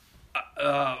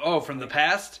 From the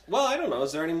past? Well, I don't know.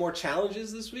 Is there any more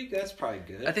challenges this week? That's probably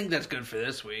good. I think that's good for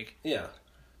this week. Yeah.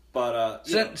 But,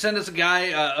 you know, Send us a guy,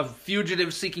 a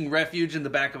fugitive seeking refuge in the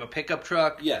back of a pickup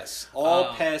truck. yes,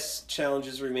 all past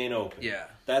challenges remain open. Yeah.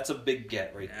 That's a big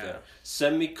get right Yeah. there.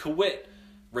 Send me Kawit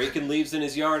raking leaves in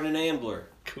his yard in Ambler.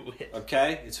 Quit.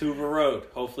 Okay? It's Hoover Road.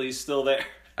 Hopefully he's still there.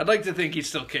 I'd like to think he's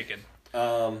still kicking.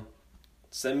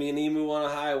 Send me an emu on a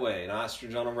highway, an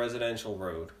ostrich on a residential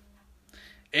road.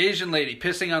 Asian lady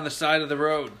pissing on the side of the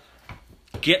road.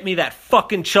 Get me that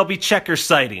fucking chubby checker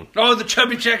sighting. Oh, the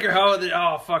chubby checker.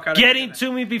 Oh, fuck. Get him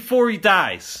to me before he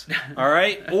dies. All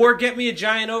right? Or get me a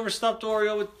giant overstuffed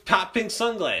Oreo with hot pink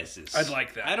sunglasses. I'd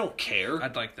like that. I don't care.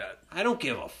 I'd like that. I don't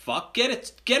give a fuck. Get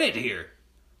it here.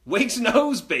 Winks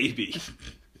nose, baby.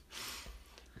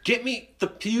 Get me the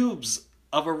pubes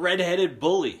of a red-headed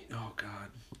bully. Oh, God.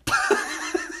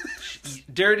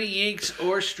 Dirty yinks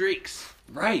or streaks.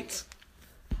 Right.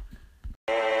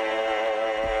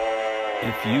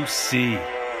 If you see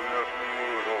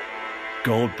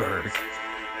Goldberg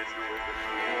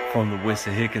from the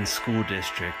Wissahickon School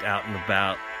District out and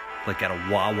about, like at a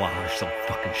Wawa or some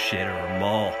fucking shit or a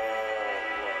mall,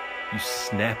 you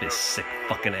snap his sick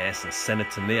fucking ass and send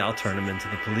it to me. I'll turn him into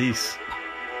the police.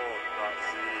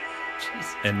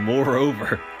 Jesus. And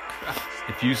moreover,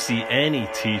 if you see any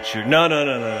teacher... No.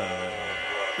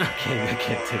 I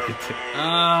can't take it.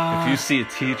 If you see a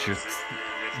teacher...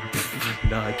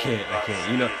 No, I can't.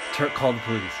 You know, call the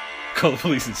police. Call the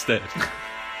police instead.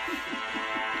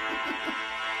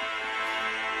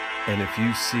 And if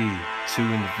you see two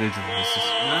individuals...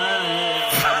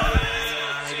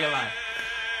 Come on.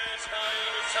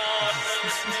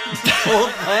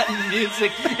 Old Latin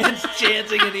music and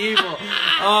chanting and evil.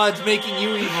 Oh, it's making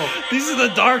you evil. These are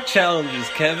the dark challenges,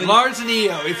 Kevin. Lars and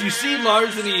EO. If you see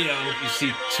Lars and EO. You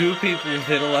see two people with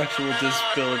intellectual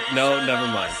disability. No, never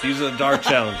mind. These are the dark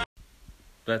challenges.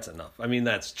 That's enough. I mean,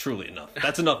 that's truly enough.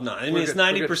 That's enough. I mean, it's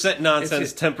 90%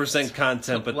 nonsense, 10%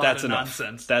 content, but that's enough.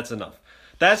 Nonsense. That's enough.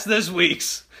 That's this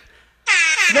week's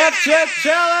Snapchat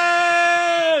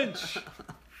Challenge!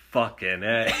 Fucking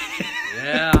A.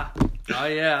 Yeah. Oh,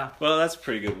 yeah. Well, that's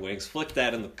pretty good, Winks. Flick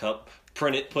that in the cup,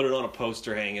 print it, put it on a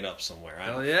poster, hang it up somewhere. I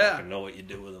don't fucking know what you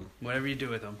do with them. Whatever you do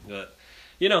with them. But,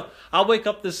 you know, I'll wake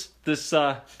up this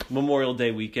Memorial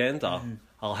Day weekend.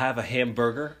 I'll have a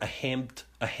hamburger, a hammed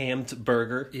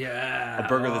burger. Yeah. A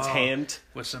burger that's hammed.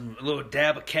 With a little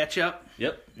dab of ketchup.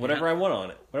 Yep. Whatever I want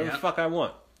on it. Whatever the fuck I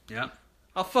want. Yep.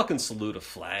 I'll fucking salute a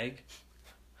flag.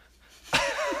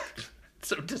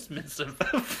 So dismissive.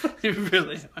 You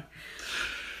really are.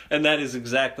 And that is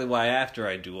exactly why after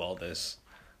I do all this,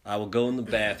 I will go in the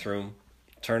bathroom,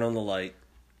 turn on the light,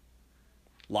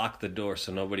 lock the door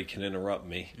so nobody can interrupt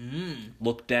me,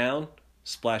 look down,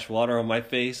 splash water on my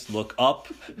face, look up,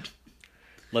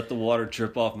 let the water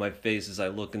drip off my face as I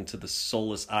look into the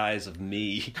soulless eyes of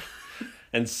me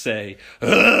and say,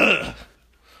 "Ugh,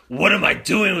 what am I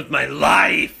doing with my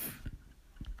life?"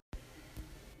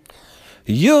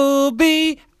 You'll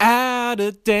be out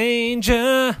of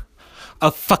danger. A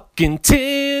fucking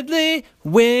tiddly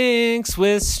winks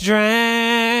with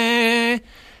strangers.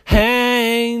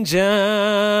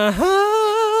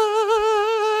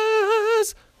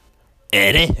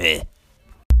 And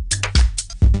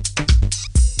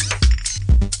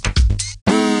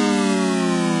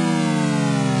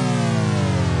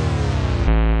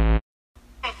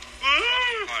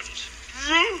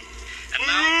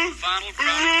now, the final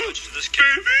crowning touch to this cake.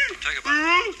 Take a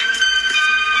bite.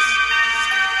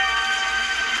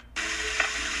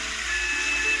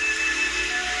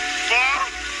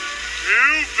 Fuck!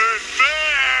 You've been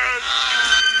bad!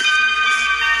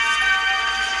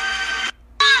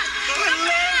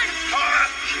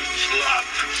 Hot, slut,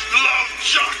 love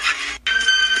junk!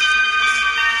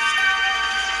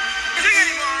 Sing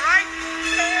anymore, right?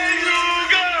 Hey, you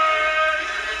guys!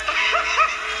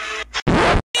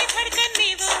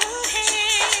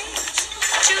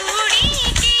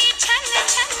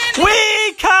 We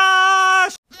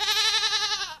cast!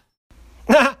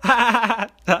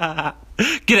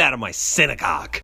 Get out of my synagogue.